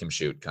and make him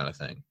shoot kind of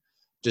thing.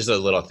 Just the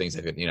little things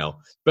that could,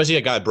 especially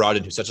a guy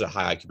Brogdon who's such a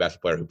high IQ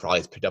basketball player who probably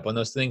has picked up on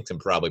those things and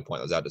probably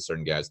point those out to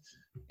certain guys.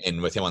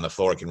 And with him on the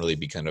floor, it can really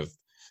be kind of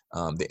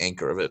the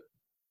anchor of it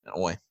in a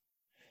way.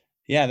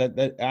 Yeah,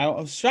 that I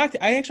was shocked.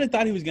 I actually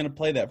thought he was going to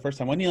play that first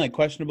time. Wasn't he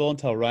questionable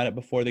until right up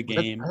before the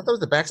game? I thought that was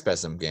the back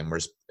spasm game where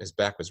his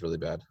back was really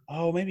bad.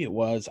 Oh, maybe it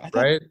was. I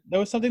thought there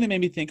was something that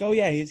made me think, oh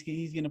yeah, he's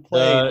going to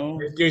play.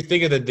 You're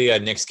thinking of the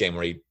Knicks game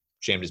where he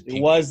jammed his. It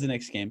was the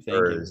Knicks game. Thank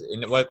you.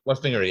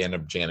 What finger he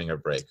ended up jamming or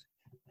break?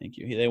 Thank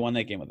you. They won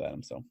that game with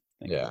Adam. So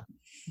thank you.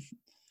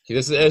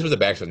 This was a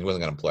back spasm. He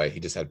wasn't going to play. He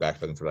just had back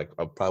spasm for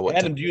probably what?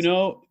 Adam, do you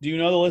know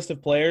the list of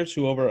players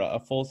who over a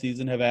full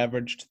season have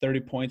averaged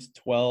 30 points,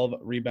 12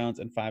 rebounds,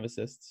 and 5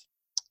 assists?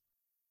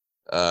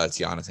 It's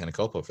Giannis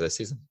Antetokounmpo for this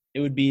season.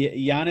 It would be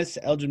Giannis,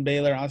 Elgin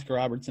Baylor, Oscar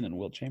Robertson, and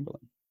Wilt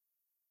Chamberlain.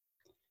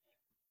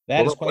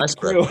 That is quite the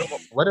crew.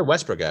 What did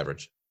Westbrook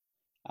average?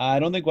 I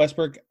don't think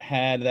Westbrook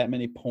had that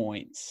many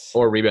points.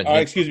 Or rebounds. Oh,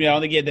 excuse me. I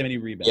don't think he had that many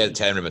rebounds. He had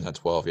 10 rebounds, not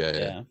 12.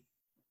 Yeah,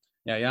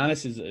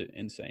 Giannis is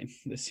insane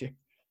this year.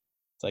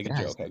 It's like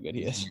a joke how good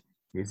he is.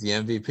 He's the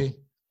MVP.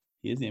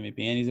 He is the MVP,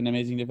 and he's an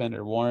amazing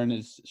defender. Warren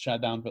is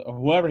shut down or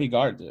whoever he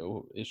guards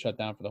is shut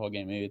down for the whole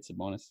game. Maybe it's a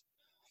bonus.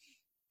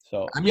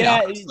 So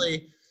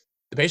honestly,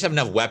 the Pacers have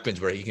enough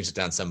weapons where he can shut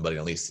down somebody.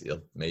 At least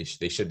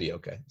they should be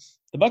okay.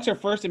 The Bucks are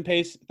first in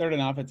pace, third in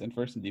offense, and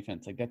first in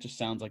defense. That just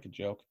sounds like a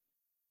joke.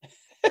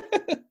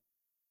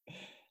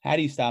 How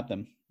do you stop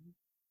them?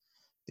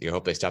 You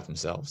hope they stop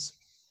themselves.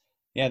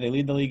 Yeah, they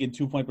lead the league in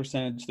 2-point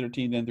percentage,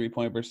 13th in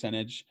 3-point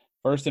percentage.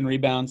 First in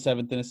rebounds,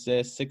 7th in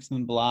assists, 6th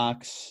in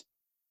blocks,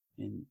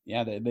 and they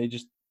have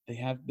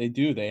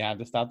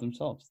to stop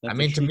themselves. To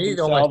me,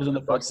 the only in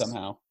the foot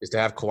somehow is to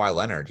have Kawhi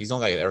Leonard. He's the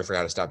only guy that ever forgot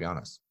how to stop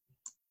Giannis.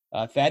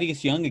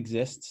 Thaddeus Young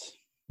exists.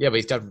 Yeah, but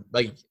he's done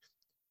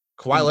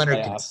Kawhi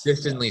Leonard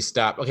consistently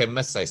stopped. Okay, I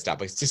must say stop.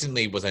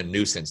 Consistently was a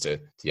nuisance to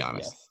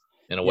Giannis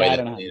in a way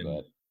that made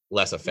him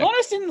less effective.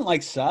 Giannis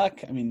didn't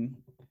suck. I mean,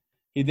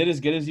 He did as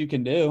good as you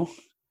can do.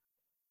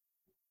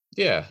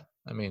 Yeah,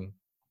 I mean,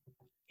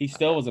 He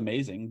still was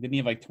amazing. Didn't he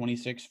have like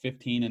 26,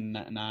 15,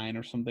 and 9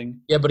 or something?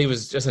 yeah, but he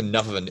was just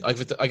enough of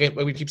like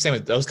we keep saying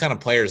with those kind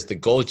of players, the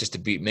goal is just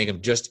to make them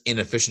just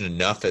inefficient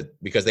enough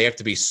because they have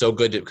to be so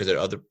good because their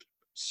other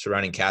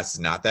surrounding cast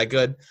is not that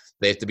good.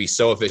 They have to be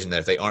so efficient that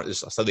if they aren't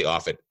just slightly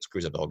off, it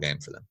screws up the whole game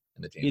for them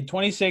in the team. He had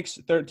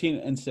 26, 13,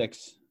 and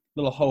 6.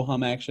 Little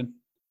ho-hum action.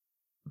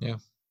 Yeah.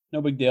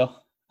 No big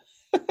deal.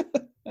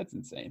 That's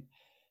insane.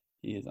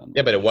 He is on.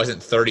 Yeah, but it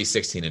wasn't 30,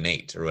 16, and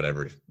 8 or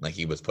whatever like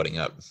he was putting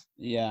up.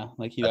 Yeah,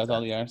 like he does all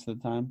the rest of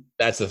the time.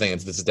 That's the thing.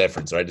 It's the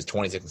difference, right? It's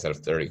 26 instead of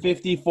 30.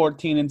 50,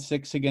 14, and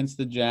 6 against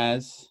the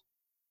Jazz.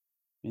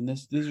 I mean,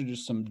 these are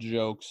just some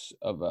jokes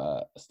of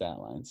stat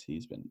lines.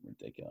 He's been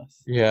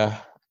ridiculous. Yeah.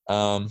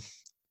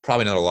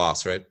 Probably not a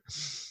loss, right?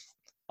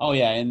 Oh,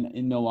 yeah,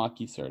 in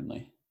Milwaukee,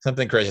 certainly.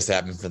 Something crazy has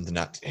happened for them to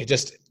not. It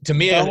just, to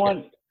me,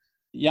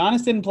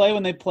 Giannis didn't play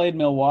when they played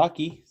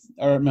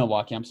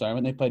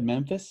when they played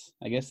Memphis.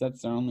 I guess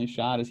that's their only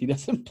shot is he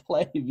doesn't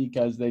play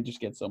because they just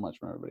get so much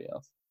from everybody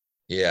else.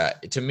 Yeah,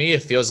 to me,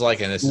 it feels like,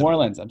 and this New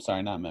Orleans. I'm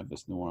sorry, not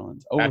Memphis, New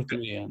Orleans. Over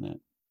 3 on that.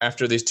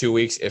 After these 2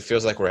 weeks, it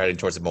feels like we're heading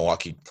towards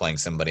Milwaukee playing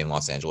somebody in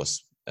Los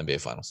Angeles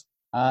NBA Finals.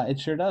 It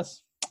sure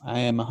does. I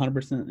am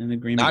 100% in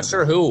agreement. Not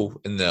sure who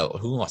in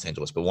Los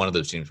Angeles, but one of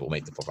those teams will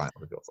make the finals.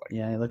 It feels like.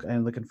 Yeah,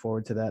 I'm looking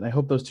forward to that. I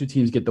hope those two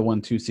teams get the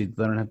 1-2 seed.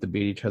 They don't have to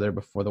beat each other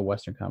before the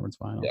Western Conference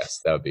Finals.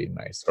 Yes, that would be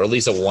nice, or at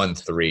least a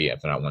 1-3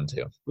 if they're not 1-2.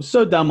 It was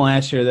so dumb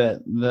last year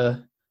that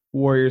the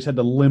Warriors had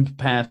to limp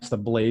past the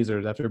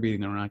Blazers after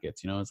beating the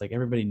Rockets. It's like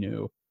everybody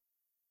knew.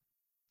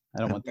 I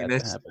don't want that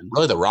to happen.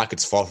 Really, the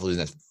Rockets' fault for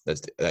losing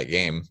that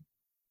game.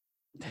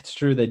 That's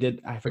true. They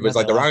did. I forgot. It was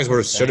like the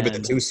Rockets should have been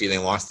the 2 seed. They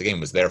lost the game. It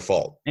was their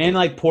fault. And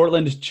like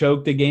Portland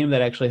choked a game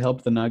that actually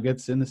helped the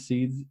Nuggets in the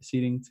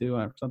seeding too,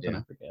 or something. Yeah.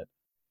 I forget.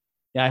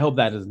 Yeah, I hope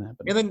that doesn't happen.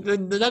 Yeah,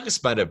 then the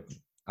Nuggets might have.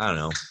 I don't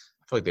know.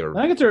 I feel like they were. The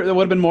Nuggets it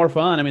would have been more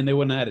fun. I mean, they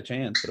wouldn't have had a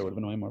chance, but it would have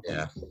been way more fun.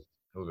 Yeah, it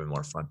would have been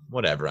more fun.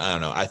 Whatever. I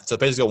don't know. So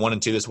Pacers go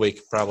 1-2 this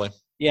week, probably.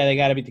 Yeah, they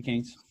got to beat the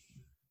Kings.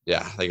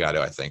 Yeah, they got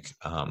to. I think.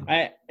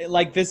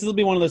 This will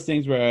be one of those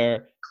things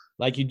where,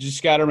 like, you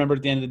just got to remember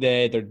at the end of the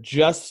day, they're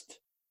just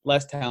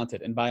less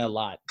talented and by a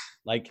lot.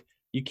 Like,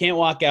 you can't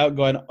walk out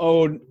going,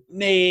 oh,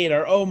 Nate,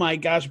 or oh my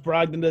gosh,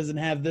 Brogdon doesn't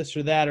have this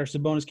or that, or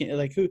Sabonis can't.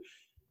 Like, who,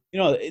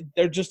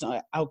 they're just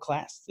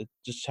outclassed. It's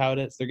just how it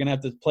is. They're going to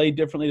have to play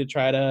differently to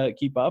try to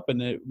keep up,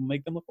 and it will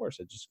make them look worse.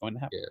 It's just going to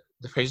happen. Yeah.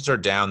 The Pacers are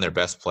down their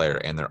best player,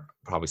 and they'll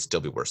probably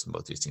still be worse than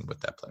both these teams with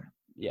that player.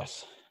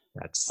 Yes.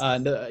 That's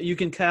you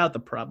can cut out the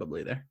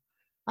probably there.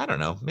 I don't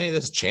know. Maybe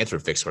there's a chance for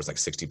Vic scores like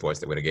 60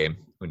 points to win a game.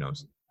 Who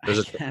knows?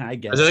 I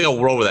guess. There's like a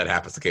world where that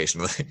happens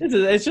occasionally.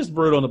 It's just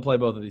brutal to play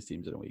both of these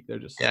teams in a week. They're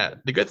just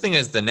The good thing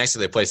is the next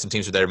year they play some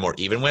teams that they're more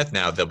even with.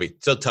 Now they'll be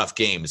still tough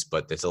games,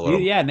 but it's a little.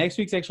 Yeah, next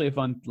week's actually a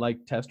fun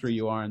test where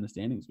you are in the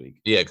standings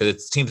week. Yeah, because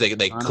it's teams they could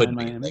be. Like,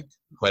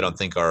 who I don't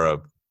think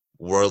are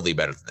worldly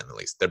better than them. At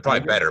least they're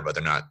probably better, but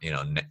they're not.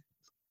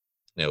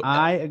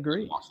 I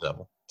agree.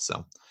 Level.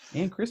 So.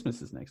 And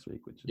Christmas is next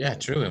week, which is great.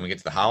 True. And we get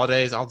to the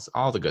holidays,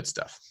 all the good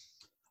stuff.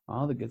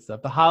 All the good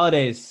stuff. The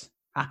holidays.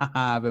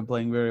 I've been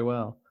playing very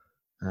well.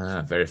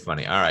 Very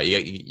funny. All right.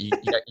 You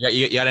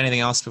got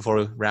anything else before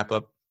we wrap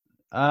up?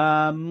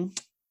 I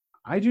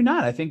do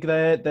not. I think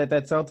that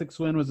Celtics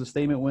win was a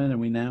statement win,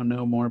 and we now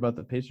know more about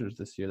the Pacers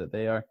this year, that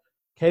they are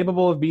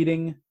capable of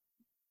beating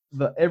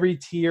every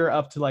tier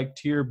up to like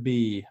tier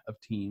B of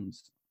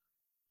teams.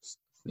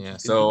 Yeah,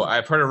 so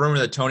I've heard a rumor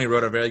that Tony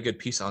wrote a very good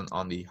piece on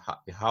the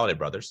Holiday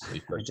Brothers. So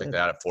you can check that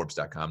out at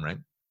Forbes.com, right?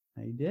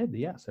 I did,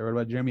 yes. I wrote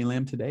about Jeremy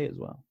Lamb today as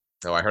well.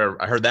 So I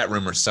heard that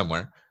rumor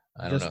somewhere.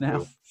 I don't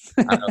know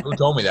who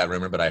told me that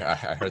rumor, but I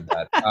heard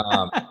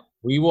that.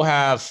 We will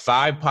have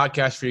 5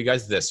 podcasts for you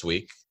guys this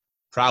week,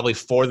 probably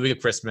for the week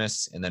of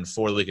Christmas and then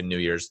for the week of New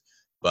Year's.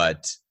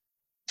 But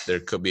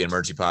there could be an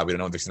emergency pod. We don't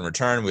know if it's going to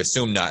return. We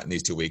assume not in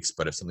these 2 weeks,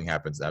 but if something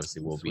happens,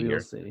 obviously we'll be here.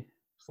 See.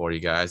 For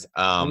you guys.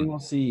 We will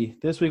see.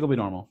 This week will be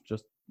normal.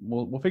 Just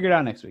we'll figure it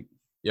out next week.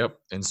 Yep.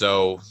 And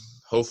so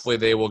hopefully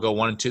they will go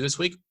 1-2 this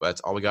week. But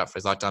that's all we got for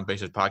this Locked On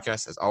Pacers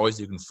podcast. As always,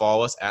 you can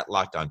follow us at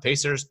Locked On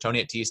Pacers,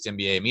 Tony at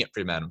TSNBA, me at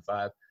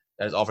FreemanAdam5.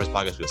 That is all for this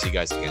podcast. We'll see you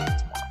guys again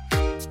tomorrow.